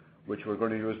compute, which we're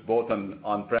going to use both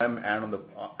on-prem and on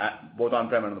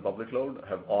the public cloud,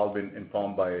 have all been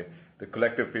informed by the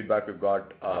collective feedback we've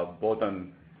got both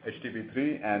on HTTP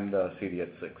 3 and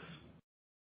CDH 6.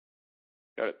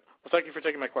 Got it. Well, thank you for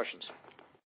taking my questions.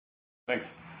 Thanks.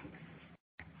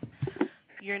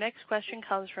 Your next question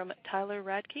comes from Tyler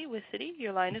Radke with Citi.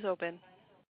 Your line is open.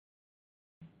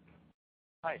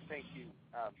 Hi, thank you.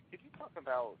 Could you talk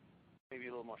about maybe a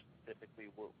little more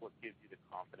specifically what gives you the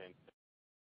confidence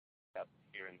up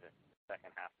here in the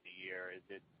second half of the year? Is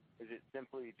it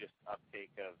simply just uptake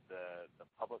of the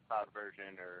public cloud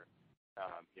version, or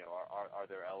are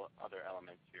there other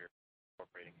elements you're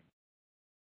incorporating?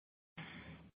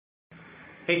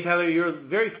 Hey, Tyler, you're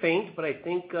very faint, but I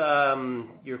think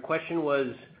your question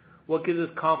was, what gives us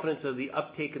confidence of the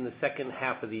uptake in the second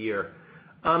half of the year?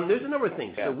 There's a number of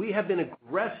things. Yeah. So we have been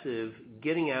aggressive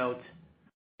getting out,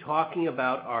 talking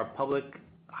about our public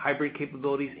hybrid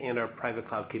capabilities and our private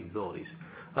cloud capabilities.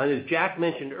 As Jack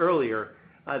mentioned earlier,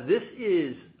 this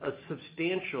is a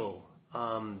substantial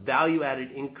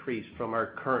value-added increase from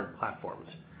our current platforms.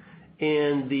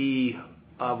 And the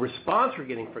response we're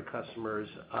getting for customers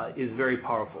is very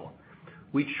powerful.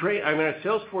 Our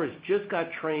sales force just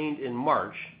got trained in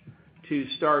March to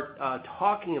start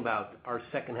talking about our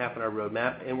second half and our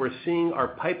roadmap, and we're seeing our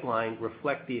pipeline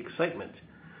reflect the excitement.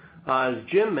 As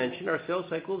Jim mentioned, our sales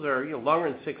cycles are longer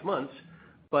than 6 months,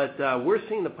 but we're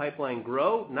seeing the pipeline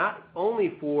grow, not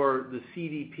only for the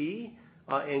CDP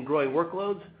and growing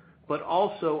workloads, but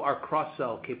also our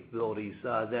cross-sell capabilities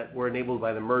that were enabled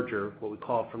by the merger, what we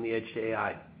call from the edge to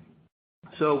AI.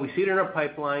 So we see it in our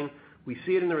pipeline. We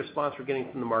see it in the response we're getting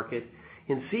from the market.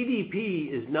 And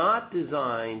CDP is not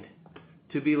designed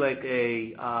to be like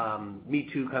a Me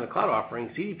Too kind of cloud offering.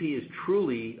 CDP is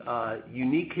truly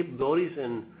unique capabilities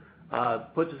and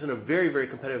puts us in a very, very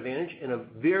competitive advantage.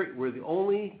 We're the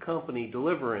only company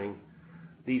delivering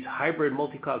these hybrid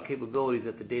multi-cloud capabilities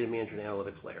at the data management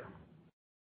analytics layer.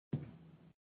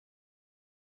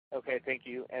 Okay, thank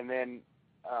you. And then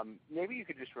maybe you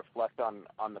could just reflect on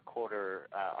the quarter.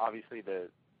 Obviously, the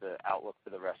outlook for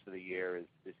the rest of the year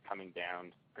is coming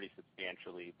down pretty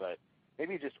substantially, but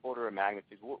maybe just order of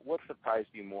magnitude. What surprised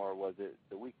you more? Was it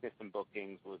the weakness in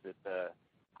bookings? Was it the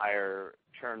higher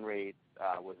churn rates?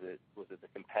 Was it the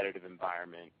competitive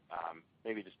environment?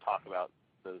 Maybe just talk about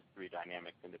those three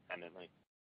dynamics independently.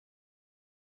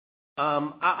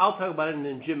 I'll talk about it, and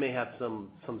then Jim may have some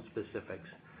specifics.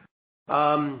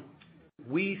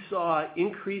 We saw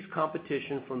increased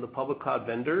competition from the public cloud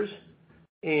vendors,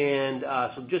 and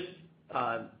so just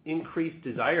increased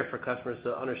desire for customers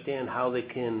to understand how they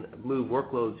can move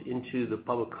workloads into the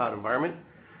public cloud environment.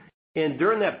 And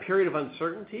during that period of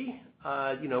uncertainty,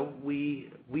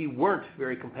 we weren't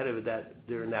very competitive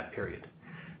during that period.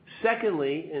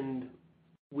 Secondly, and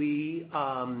we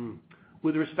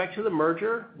with respect to the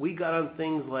merger, we got on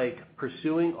things like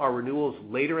pursuing our renewals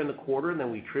later in the quarter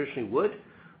than we traditionally would,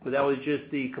 but that was just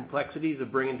the complexities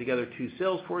of bringing together two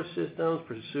Salesforce systems,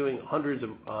 pursuing hundreds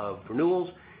of renewals,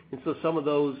 and so some of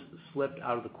those slipped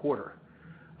out of the quarter.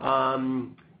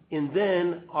 And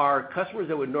then our customers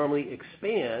that would normally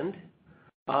expand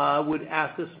would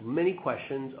ask us many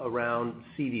questions around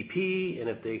CDP, and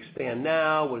if they expand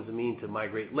now, what does it mean to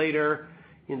migrate later?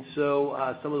 And so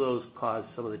some of those caused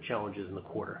some of the challenges in the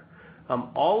quarter.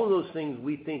 All of those things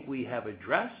we think we have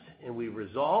addressed and we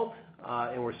resolved,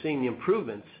 and we're seeing the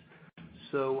improvements.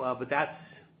 So, but that's,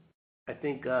 I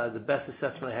think, the best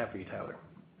assessment I have for you, Tyler.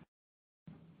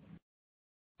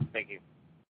 Thank you.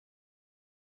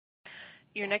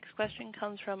 Your next question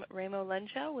comes from Raimo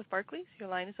Lenschow with Barclays. Your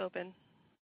line is open.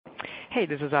 Hey,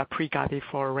 this is Prigati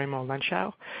for Raimo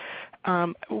Lenschow.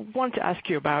 I wanted to ask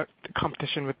you about the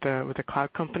competition with the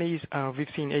cloud companies. We've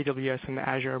seen AWS and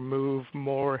Azure move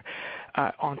more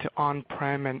onto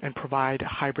on-prem and provide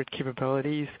hybrid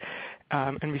capabilities.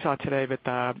 And we saw today with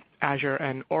Azure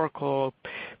and Oracle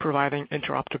providing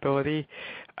interoperability.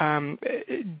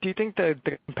 Do you think that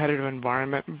the competitive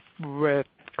environment with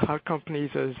cloud companies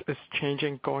is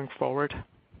changing going forward?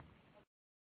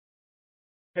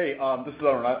 Hey, this is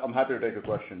Arun. I'm happy to take a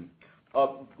question.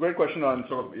 Great question on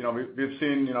sort of, we've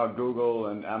seen, Google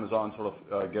and Amazon sort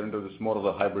of get into this more of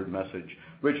a hybrid message,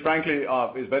 which frankly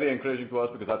is very encouraging to us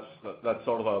because that's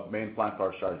sort of a main plan for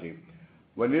our strategy.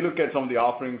 When we look at some of the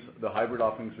offerings, the hybrid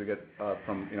offerings we get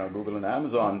from, Google and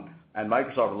Amazon and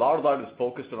Microsoft, a lot of that is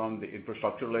focused around the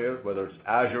infrastructure layer, whether it's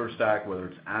Azure Stack, whether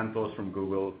it's Anthos from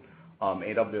Google,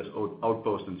 AWS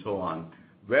Outpost, and so on.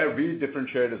 Where we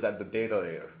differentiate is at the data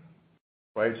layer.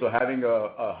 Right, so having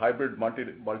a hybrid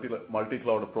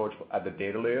multi-cloud approach at the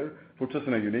data layer puts us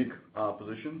in a unique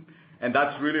position, and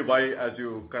that's really why, as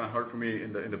you kind of heard from me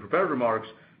in the prepared remarks,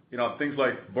 things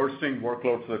like bursting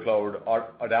workloads to the cloud,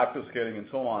 adaptive scaling, and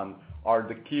so on are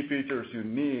the key features you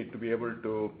need to be able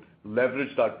to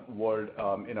leverage that world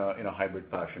in a hybrid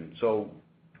fashion. So,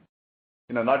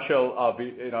 in a nutshell,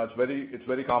 it's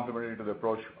very complementary to the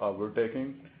approach we're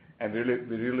taking. And we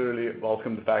really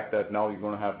welcome the fact that now you're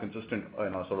going to have consistent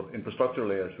sort of infrastructure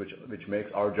layers, which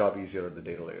makes our job easier at the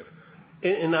data layer.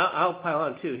 And I'll pile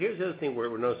on too. Here's the other thing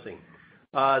we're noticing.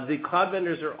 The cloud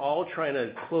vendors are all trying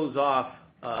to close off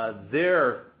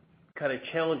their kind of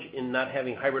challenge in not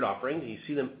having hybrid offerings. You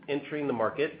see them entering the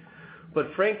market.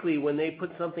 But frankly, when they put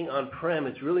something on-prem,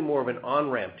 it's really more of an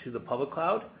on-ramp to the public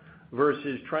cloud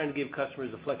versus trying to give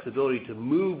customers the flexibility to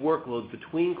move workloads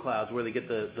between clouds where they get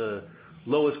the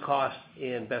lowest cost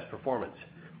and best performance.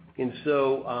 And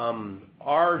so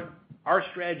our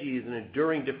strategy is an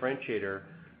enduring differentiator.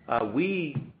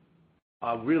 We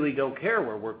really don't care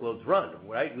where workloads run,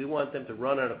 right? We want them to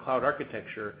run on a cloud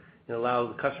architecture and allow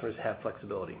the customers to have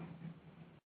flexibility.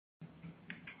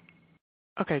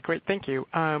 Okay, great. Thank you.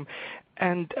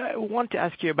 And I want to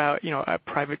ask you about, a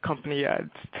private company,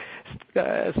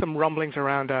 some rumblings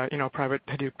around, a private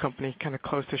Hadoop company kind of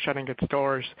close to shutting its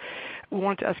doors. I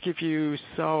want to ask you if you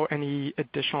saw any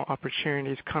additional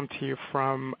opportunities come to you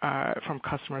from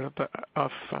customers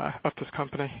of this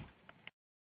company.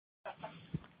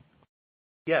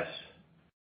 Yes.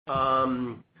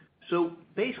 So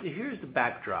basically, here's the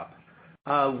backdrop.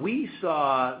 We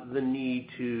saw the need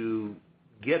to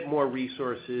get more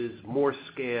resources, more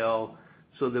scale,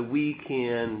 so that we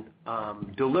can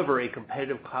deliver a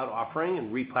competitive cloud offering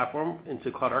and re-platform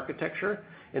into cloud architecture,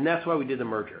 and that's why we did the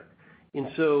merger. And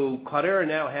so Cloudera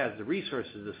now has the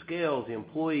resources, the scales, the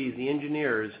employees, the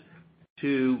engineers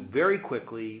to very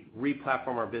quickly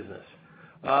re-platform our business.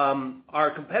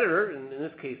 Our competitor, and in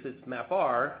this case it's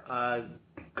MapR,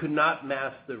 could not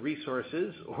mass the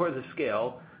resources or the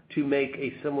scale to make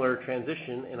a similar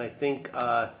transition, and I think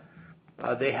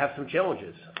they have some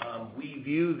challenges. We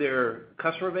view their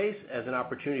customer base as an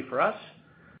opportunity for us,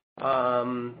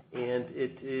 and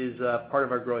it is part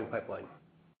of our growing pipeline.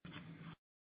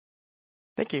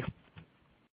 Thank you.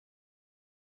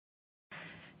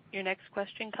 Your next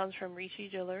question comes from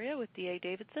Rishi Jaluria with D.A.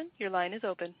 Davidson. Your line is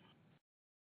open.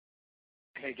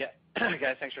 Hey,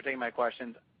 guys, thanks for taking my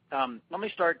questions. Let me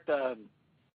start,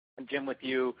 Jim, with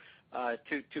you.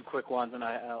 Two quick ones, and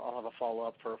I'll have a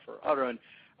follow-up for Arun.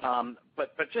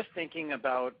 But just thinking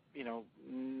about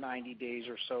 90 days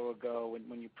or so ago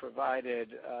when you provided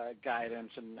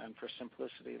guidance, and for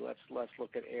simplicity, let's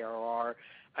look at ARR.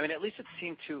 I mean, at least it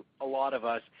seemed to a lot of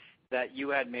us that you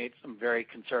had made some very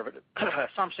conservative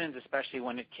assumptions, especially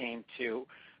when it came to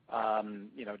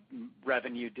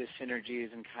revenue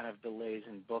dyssynergies and kind of delays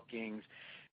in bookings.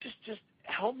 Just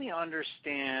help me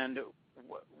understand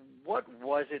what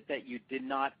was it that you did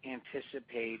not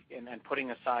anticipate, and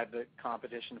putting aside the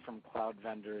competition from cloud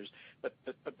vendors, but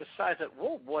besides that,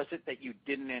 what was it that you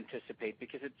didn't anticipate?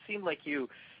 Because it seemed like you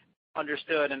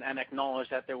understood and acknowledged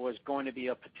that there was going to be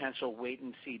a potential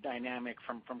wait-and-see dynamic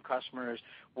from customers.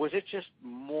 Was it just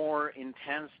more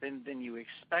intense than you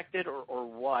expected, or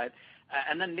what?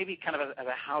 And then maybe kind of as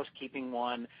a housekeeping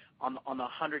one, on the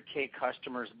 100K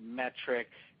customers metric,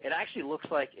 it actually looks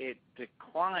like it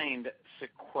declined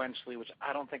sequentially, which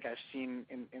I don't think I've seen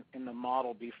in the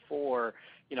model before,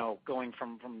 going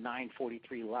from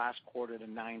 943 last quarter to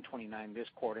 929 this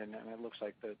quarter, and it looks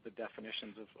like the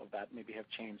definitions of that maybe have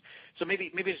changed. So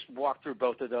maybe just walk through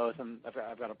both of those, and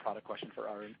I've got a product question for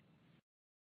Arun.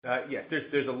 Yes,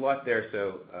 there's a lot there,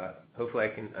 so hopefully I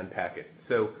can unpack it.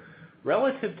 So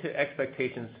relative to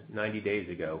expectations 90 days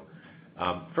ago,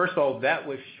 first of all, that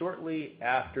was shortly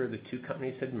after the two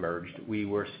companies had merged. We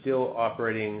were still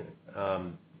operating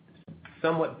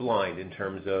somewhat blind in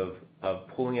terms of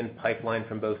pulling in pipeline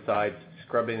from both sides,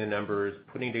 scrubbing the numbers,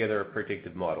 putting together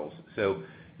predictive models. So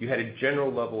you had a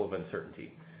general level of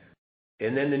uncertainty.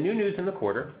 And then the new news in the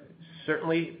quarter,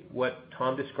 certainly what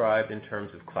Tom described in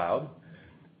terms of cloud,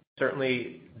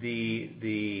 certainly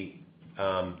the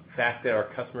fact that our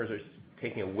customers are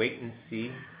taking a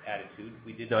wait-and-see attitude.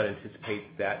 We did not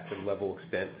anticipate that to the level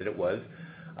extent that it was.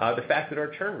 The fact that our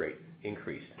churn rate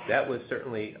increased, that was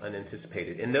certainly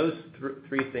unanticipated. And those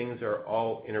three things are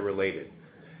all interrelated.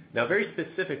 Now, very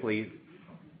specifically,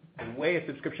 the way a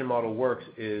subscription model works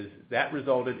is that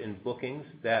resulted in bookings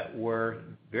that were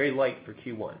very light for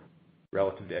Q1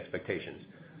 relative to expectations.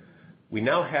 We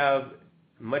now have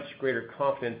much greater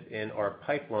confidence in our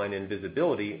pipeline and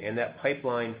visibility, and that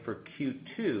pipeline for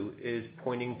Q2 is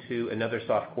pointing to another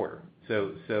soft quarter.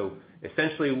 So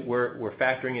essentially, we're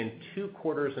factoring in 2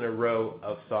 quarters in a row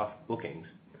of soft bookings.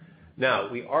 Now,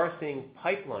 we are seeing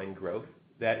pipeline growth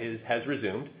that has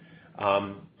resumed,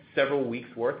 several weeks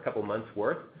worth, a couple months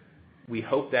worth. We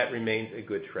hope that remains a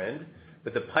good trend.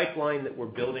 But the pipeline that we're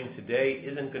building today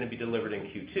isn't going to be delivered in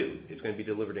Q2. It's going to be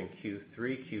delivered in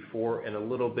Q3, Q4, and a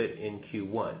little bit in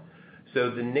Q1. So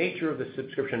the nature of the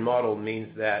subscription model means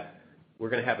that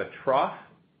we're going to have a trough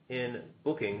in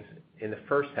bookings in the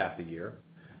first half of the year.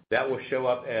 That will show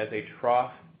up as a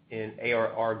trough in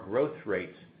ARR growth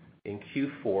rates in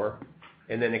Q4,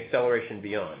 and then acceleration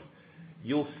beyond.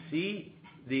 You'll see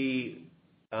the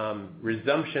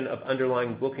resumption of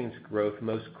underlying bookings growth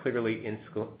most clearly in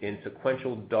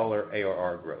sequential dollar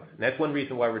ARR growth. And that's one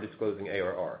reason why we're disclosing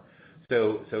ARR.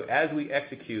 So as we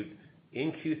execute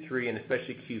in Q3 and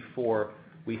especially Q4,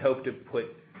 we hope to put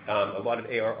a lot of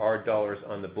ARR dollars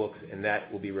on the books, and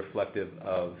that will be reflective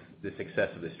of the success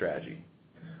of the strategy.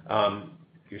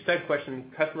 Your second question,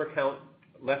 customer count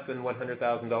less than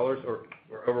 $100,000 or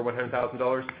over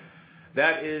 $100,000,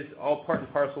 that is all part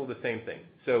and parcel of the same thing.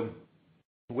 So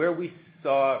where we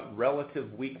saw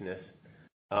relative weakness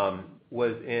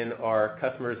was in our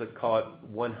customers, let's call it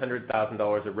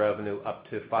 $100,000 of revenue up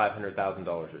to $500,000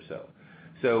 or so.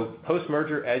 So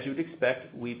post-merger, as you'd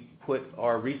expect, we put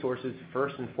our resources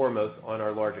first and foremost on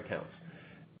our large accounts.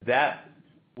 That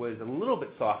was a little bit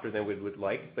softer than we would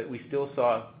like, but we still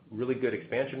saw really good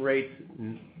expansion rates,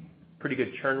 pretty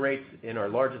good churn rates in our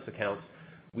largest accounts.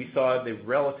 We saw the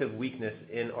relative weakness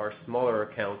in our smaller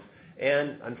accounts,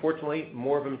 and unfortunately,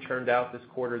 more of them churned out this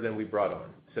quarter than we brought on.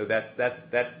 So that's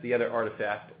the other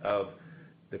artifact of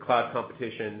the cloud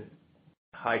competition,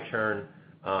 high churn,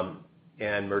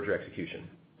 and merger execution.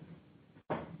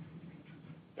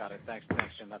 Got it. Thanks,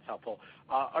 Jim. That's helpful.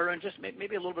 Arun, just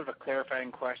maybe a little bit of a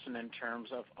clarifying question in terms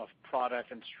of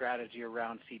product and strategy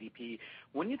around CDP.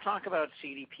 When you talk about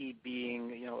CDP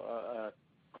being, a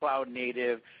cloud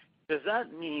native, does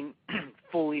that mean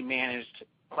fully managed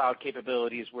cloud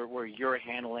capabilities where you're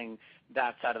handling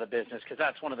that side of the business? Because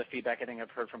that's one of the feedback I think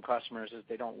I've heard from customers is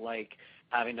they don't like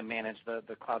having to manage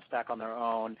the cloud stack on their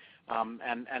own.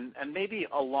 And maybe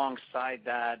alongside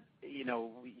that,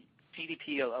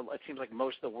 CDP, it seems like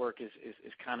most of the work is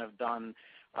kind of done.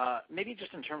 Maybe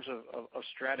just in terms of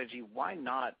strategy, why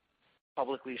not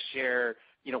publicly share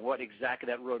what exactly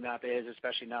that roadmap is,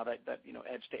 especially now that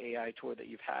Edge to AI tour that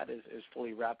you've had is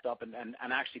fully wrapped up, and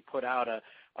actually put out a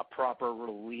proper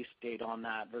release date on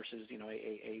that versus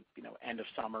a end of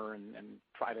summer and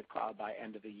private cloud by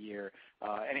end of the year.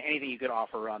 And anything you could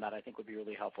offer around that I think would be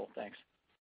really helpful. Thanks.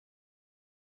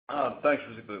 Thanks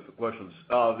for the questions.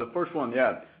 The first one,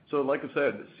 yeah. So like I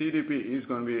said, CDP is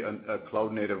going to be a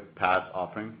cloud-native PaaS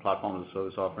offering, platform as a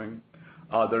service offering.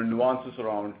 There are nuances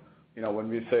around, when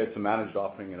we say it's a managed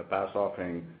offering and a PaaS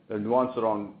offering, there are nuances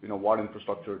around, what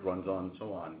infrastructure it runs on and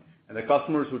so on. And the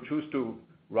customers who choose to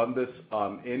run this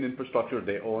in infrastructure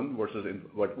they own versus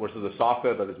the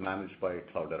software that is managed by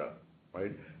Cloudera,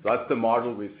 right? So that's the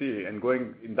model we see. And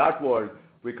going in that world,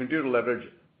 we continue to leverage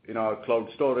cloud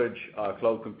storage,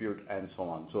 cloud compute, and so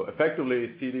on. So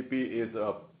effectively, CDP is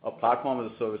a platform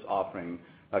as a service offering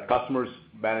that customers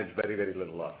manage very, very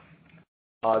little of.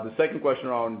 The second question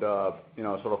around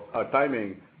sort of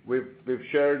timing, we've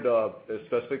shared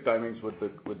specific timings with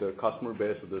the customer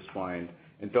base at this point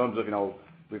in terms of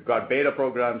we've got beta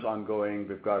programs ongoing,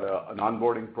 we've got an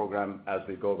onboarding program as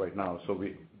we go right now. So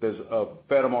there's a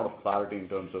fair amount of clarity in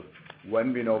terms of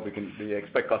when we know we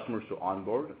expect customers to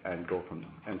onboard and go from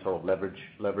and sort of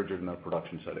leverage it in our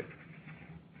production setting.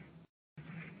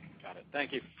 Got it.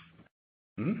 Thank you.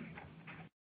 Mm-hmm.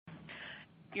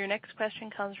 Your next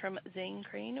question comes from Zane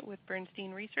Crane with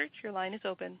Bernstein Research. Your line is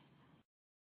open.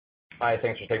 Hi,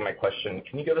 thanks for taking my question.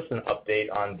 Can you give us an update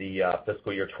on the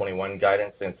fiscal year 21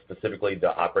 guidance and specifically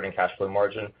the operating cash flow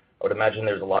margin? I would imagine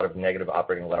there's a lot of negative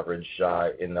operating leverage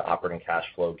in the operating cash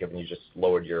flow, given you just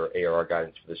lowered your ARR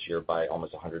guidance for this year by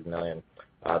almost $100 million.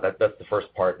 That's the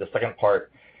first part. The second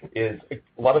part is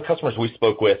a lot of customers we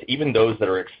spoke with, even those that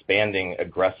are expanding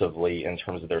aggressively in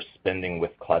terms of their spending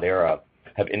with Cloudera,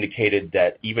 have indicated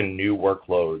that even new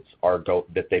workloads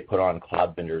that they put on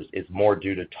cloud vendors is more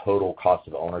due to total cost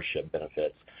of ownership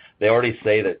benefits. They already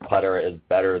say that Cloudera is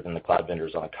better than the cloud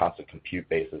vendors on a constant compute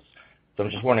basis. So I'm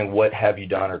just wondering, what have you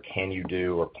done or can you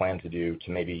do or plan to do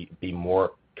to maybe be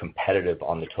more competitive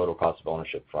on the total cost of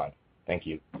ownership front? Thank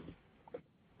you.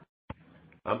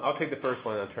 I'll take the first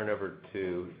one and I'll turn it over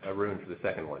to Arun for the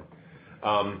second one.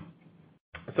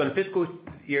 So in fiscal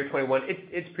year 21,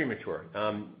 it's premature.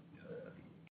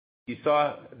 You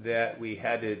saw that we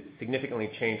had to significantly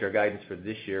change our guidance for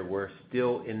this year. We're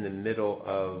still in the middle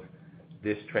of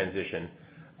this transition.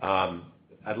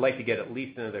 I'd like to get at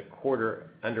least another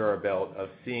quarter under our belt of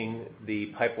seeing the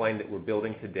pipeline that we're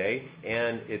building today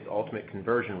and its ultimate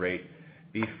conversion rate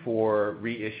before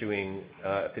reissuing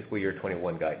fiscal year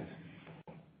 21 guidance.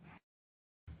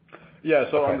 Yeah,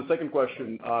 so on the second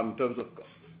question, in terms of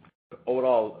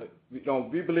overall,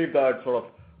 we believe that sort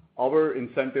of our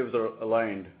incentives are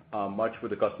aligned much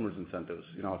with the customer's incentives.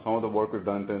 Some of the work we've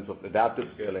done in terms of adaptive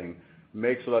scaling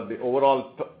makes so that the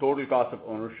overall total cost of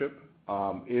ownership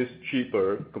is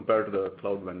cheaper compared to the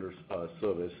cloud vendor's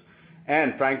service.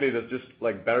 And frankly, there's just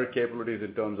like better capabilities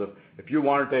in terms of if you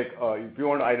want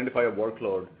to identify a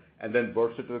workload and then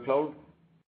burst it to the cloud,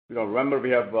 remember we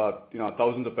have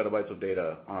thousands of petabytes of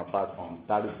data on our platform.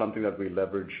 That is something that we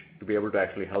leverage to be able to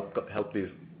actually help these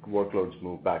workloads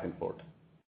move back and forth.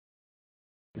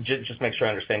 Just make sure I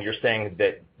understand. You're saying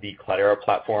that the Cloudera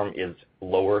platform is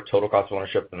lower total cost of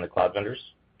ownership than the cloud vendors?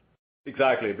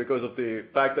 Exactly, because of the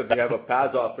fact that we have a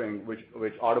PaaS offering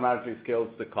which automatically scales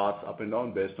the costs up and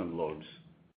down based on loads.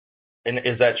 And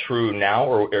is that true now,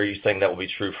 or are you saying that will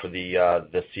be true for the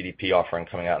CDP offering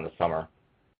coming out in the summer?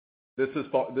 This is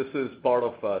part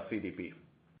of CDP.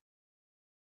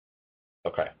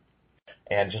 Okay.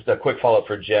 And just a quick follow-up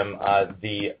for Jim.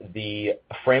 The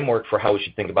framework for how we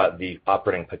should think about the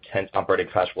operating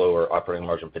cash flow or operating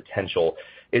margin potential,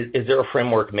 is there a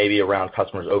framework maybe around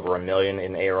customers over $1 million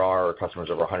in ARR or customers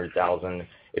over $100,000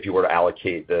 if you were to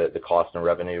allocate the cost and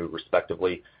revenue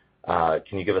respectively?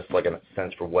 Can you give us like a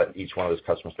sense for what each one of those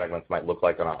customer segments might look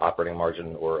like on an operating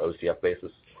margin or OCF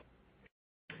basis?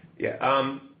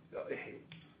 Yeah.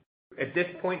 At this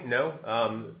point,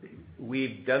 no.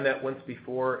 We've done that once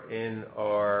before in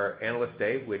our Analyst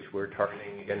Day, which we're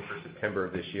targeting again for September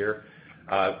of this year.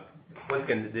 Once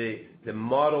again, the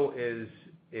model is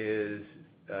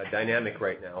dynamic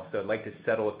right now, so I'd like to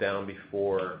settle it down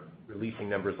before releasing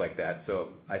numbers like that. So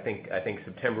I think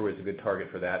September was a good target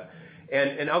for that.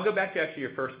 And I'll go back to actually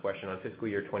your first question on fiscal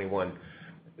year 21.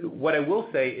 What I will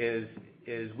say is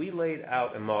is we laid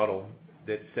out a model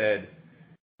that said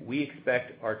we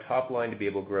expect our top line to be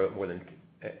able to grow at more than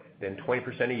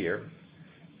 20% a year,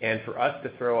 and for us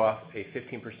to throw off a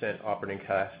 15% operating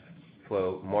cash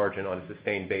flow margin on a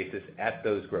sustained basis at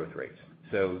those growth rates.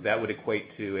 So that would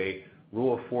equate to a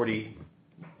Rule of 40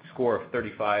 score of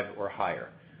 35 or higher.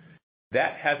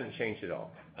 That hasn't changed at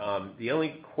all. The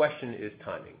only question is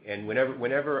timing. And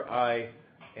whenever I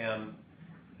am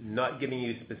not giving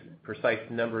you precise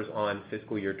numbers on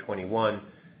fiscal year 21,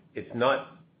 it's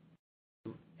not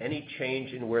any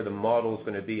change in where the model is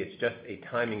going to be. It's just a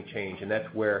timing change, and that's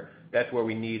where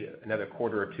we need another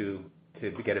quarter or two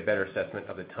to get a better assessment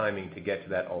of the timing to get to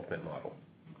that ultimate model.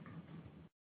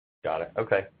 Got it.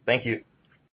 Okay. Thank you.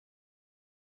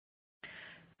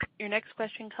 Your next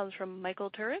question comes from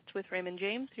Michael Turits with Raymond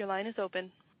James. Your line is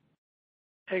open.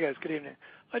 Hey, guys. Good evening.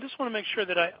 I just want to make sure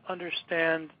that I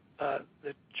understand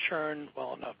the churn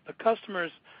well enough. The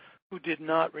customers who did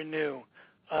not renew,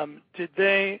 did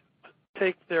they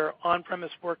take their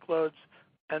on-premise workloads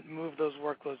and move those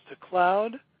workloads to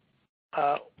cloud,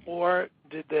 or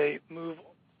did they move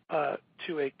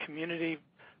to a community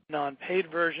non-paid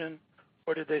version,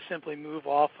 or did they simply move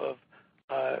off of,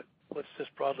 let's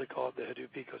just broadly call it the Hadoop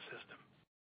ecosystem?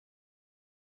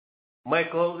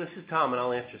 Michael, this is Tom, and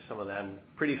I'll answer some of that. I'm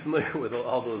pretty familiar with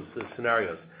all those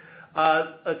scenarios.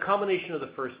 A combination of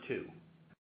the first two.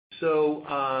 So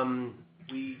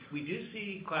we do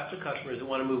see class of customers that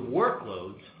want to move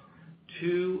workloads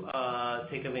to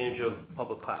take advantage of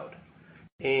public cloud.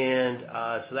 And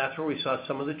so that's where we saw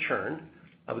some of the churn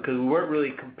because we weren't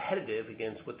really competitive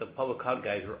against what the public cloud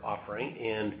guys were offering,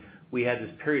 and we had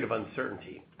this period of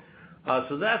uncertainty.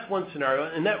 So that's one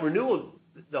scenario. And that renewal,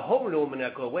 the whole renewal may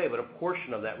not go away, but a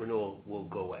portion of that renewal will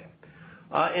go away.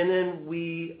 And then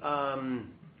we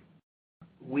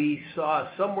saw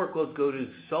some workloads go to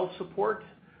self-support,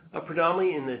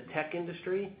 predominantly in the tech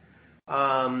industry.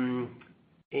 And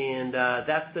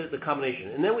that's the combination.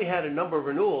 And then we had a number of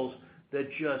renewals that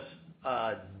just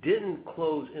didn't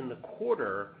close in the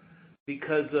quarter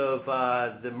because of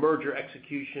the merger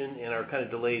execution and our kind of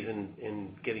delays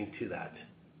in getting to that.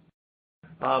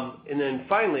 And then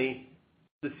finally,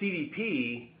 the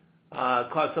CDP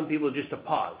caused some people just to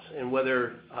pause. And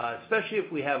whether, especially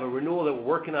if we have a renewal that we're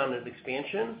working on an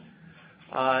expansion,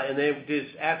 and they're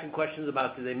just asking questions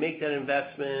about do they make that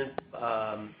investment,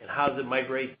 and how does it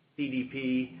migrate to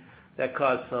CDP, that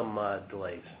caused some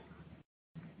delays.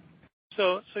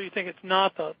 So you think it's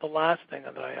not the last thing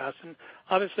that I asked, and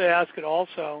obviously I ask it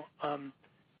also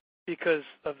because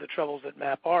of the troubles that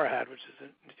MapR had, which is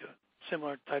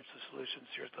similar types of solutions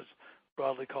here. Let's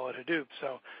broadly call it Hadoop.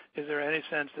 So is there any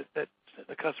sense that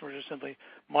the customers are simply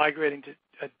migrating to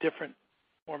a different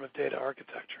form of data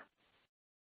architecture?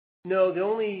 No, the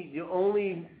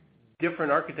only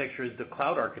different architecture is the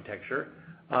cloud architecture,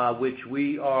 which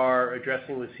we are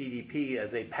addressing with CDP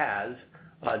as a PaaS,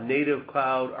 native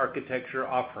cloud architecture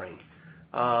offering.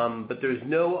 But there's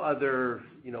no other,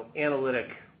 analytic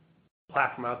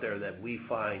platform out there that we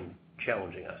find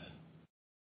challenging us.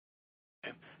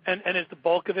 Okay. And is the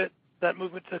bulk of it that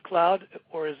movement to the cloud,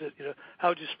 or is it, how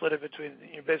would you split it between?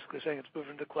 You're basically saying it's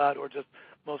moving to cloud, or just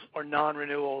or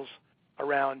non-renewals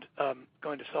around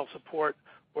going to self-support,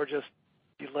 or just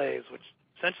delays, which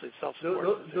essentially is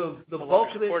self-support. The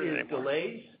bulk of it is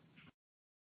delays.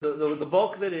 The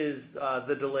bulk of it is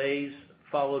the delays,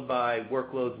 followed by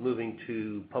workloads moving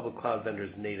to public cloud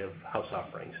vendors' native house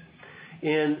offerings.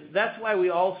 And that's why we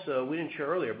didn't share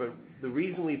earlier, but the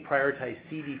reason we prioritize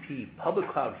CDP public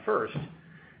cloud first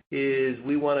is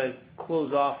we want to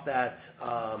close off that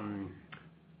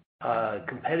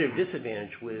competitive disadvantage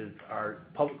with our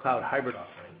public cloud hybrid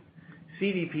offering.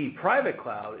 CDP private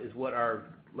cloud is what our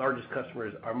largest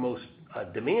customers are most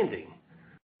demanding,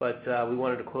 but we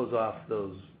wanted to close off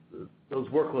those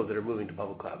workloads that are moving to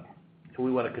public cloud, and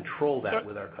we want to control that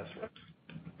with our customers.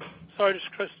 Sorry to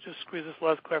just squeeze this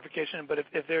last clarification, but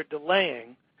if they're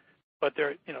delaying, but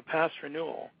they're past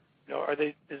renewal,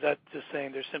 is that just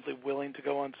saying they're simply willing to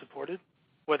go unsupported,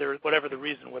 whatever the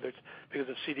reason, whether it's because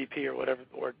of CDP or whatever,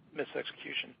 or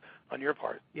misexecution on your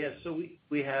part? Yes. So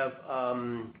we have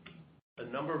a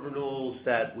number of renewals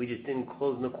that we just didn't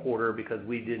close in the quarter because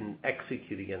we didn't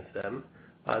execute against them.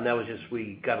 And that was just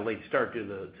we got a late start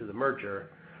to the merger.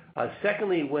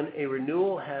 Secondly, when a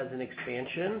renewal has an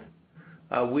expansion,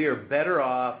 we are better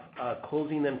off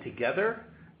closing them together,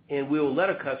 and we will let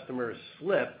a customer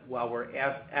slip while we're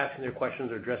asking their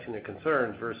questions or addressing their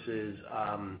concerns versus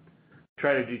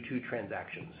try to do two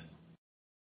transactions.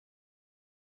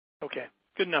 Okay,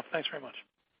 good enough. Thanks very much.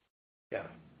 Yeah.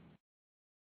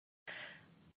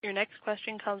 Your next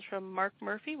question comes from Mark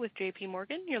Murphy with J.P.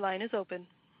 Morgan. Your line is open.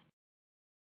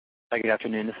 Hi, good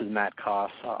afternoon. This is Matt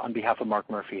Koss. On behalf of Mark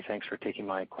Murphy, thanks for taking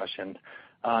my question.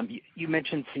 You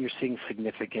mentioned you're seeing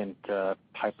significant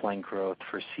pipeline growth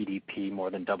for CDP,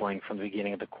 more than doubling from the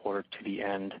beginning of the quarter to the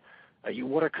end.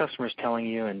 What are customers telling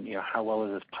you, and how well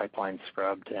is this pipeline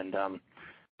scrubbed? And I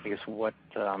guess what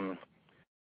do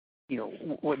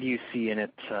you see in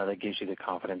it that gives you the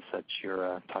confidence that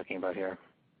you're talking about here?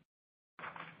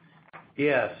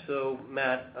 Yeah. So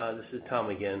Matt, this is Tom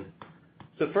again.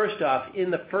 So first off, in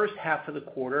the first half of the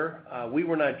quarter, we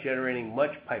were not generating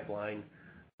much pipeline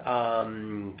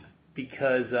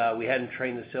because we hadn't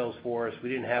trained the sales force. We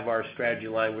didn't have our strategy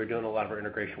line. We were doing a lot of our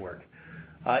integration work.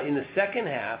 In the second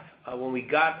half, when we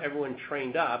got everyone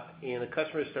trained up and the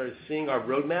customers started seeing our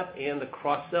roadmap and the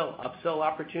cross-sell, upsell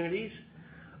opportunities,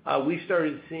 we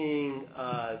started seeing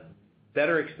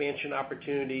better expansion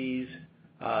opportunities,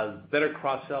 better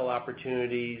cross-sell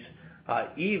opportunities,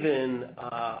 even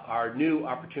our new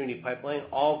opportunity pipeline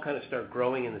all kind of start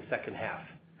growing in the second half.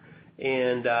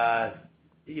 And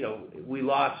we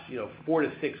lost 4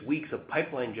 to 6 weeks of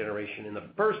pipeline generation in the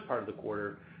first part of the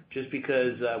quarter just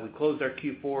because we closed our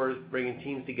Q4s, bringing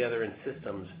teams together in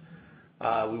systems.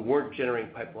 We weren't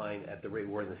generating pipeline at the rate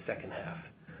we were in the second half.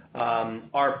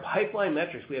 Our pipeline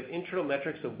metrics, we have internal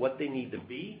metrics of what they need to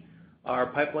be. Our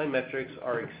pipeline metrics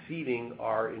are exceeding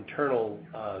our internal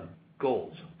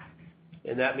goals.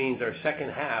 And that means our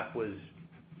second half was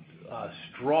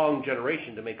strong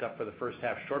generation to make up for the first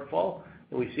half shortfall,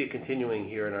 and we see it continuing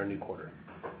here in our new quarter.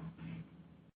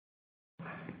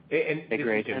 And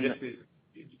great.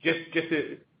 Just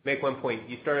to make one point,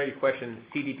 you started your question,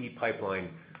 CDP pipeline.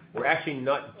 We're actually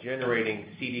not generating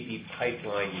CDP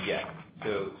pipeline yet.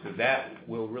 So that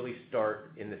will really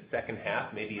start in the second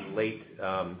half, maybe late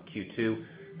Q2.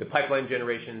 The pipeline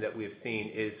generation that we have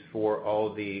seen is for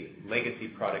all the legacy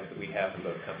products that we have in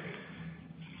both companies.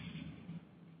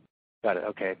 Got it.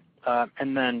 Okay.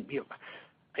 And then,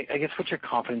 I guess, what's your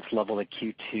confidence level at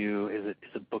Q2? Is it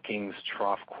a bookings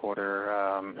trough quarter?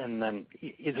 And then,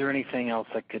 is there anything else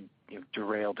that could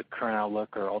derail the current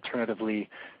outlook, or alternatively,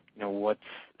 what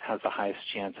has the highest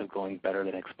chance of going better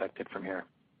than expected from here?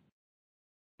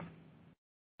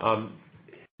 So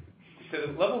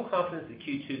the level of confidence that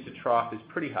Q2 to trough is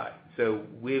pretty high. So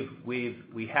we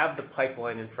have the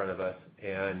pipeline in front of us,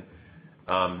 and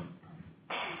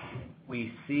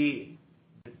we see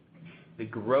the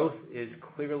growth is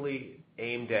clearly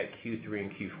aimed at Q3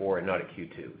 and Q4 and not at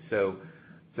Q2.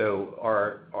 So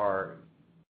our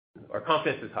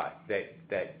confidence is high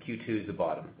that Q2 is the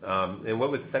bottom. And what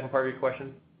was the second part of your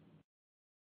question?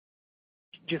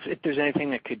 Just if there's anything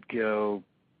that could go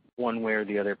one way or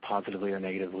the other, positively or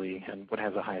negatively, and what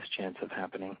has the highest chance of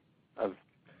happening, of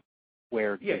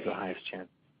where is the highest chance?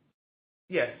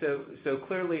 Yeah, so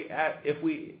clearly, if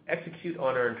we execute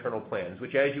on our internal plans,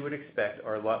 which as you would expect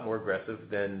are a lot more aggressive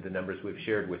than the numbers we've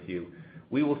shared with you,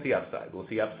 we will see upside. We'll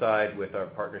see upside with our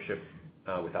partnership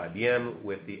with IBM,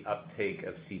 with the uptake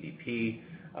of CDP,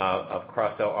 of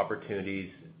cross-sell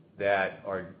opportunities that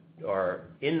are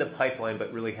in the pipeline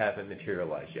but really haven't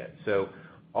materialized yet. So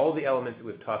all the elements that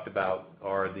we've talked about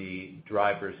are the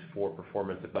drivers for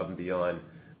performance above and beyond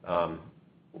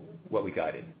what we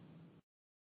guided.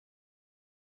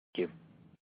 Thank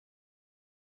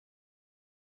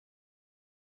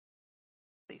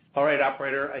you. All right,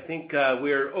 operator. I think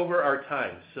we're over our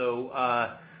time. So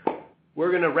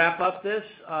we're going to wrap up this.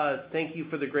 Thank you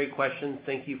for the great questions.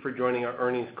 Thank you for joining our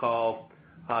earnings call.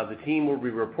 The team will be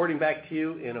reporting back to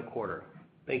you in a quarter.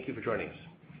 Thank you for joining us.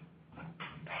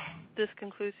 This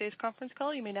concludes today's conference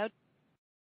call. You may now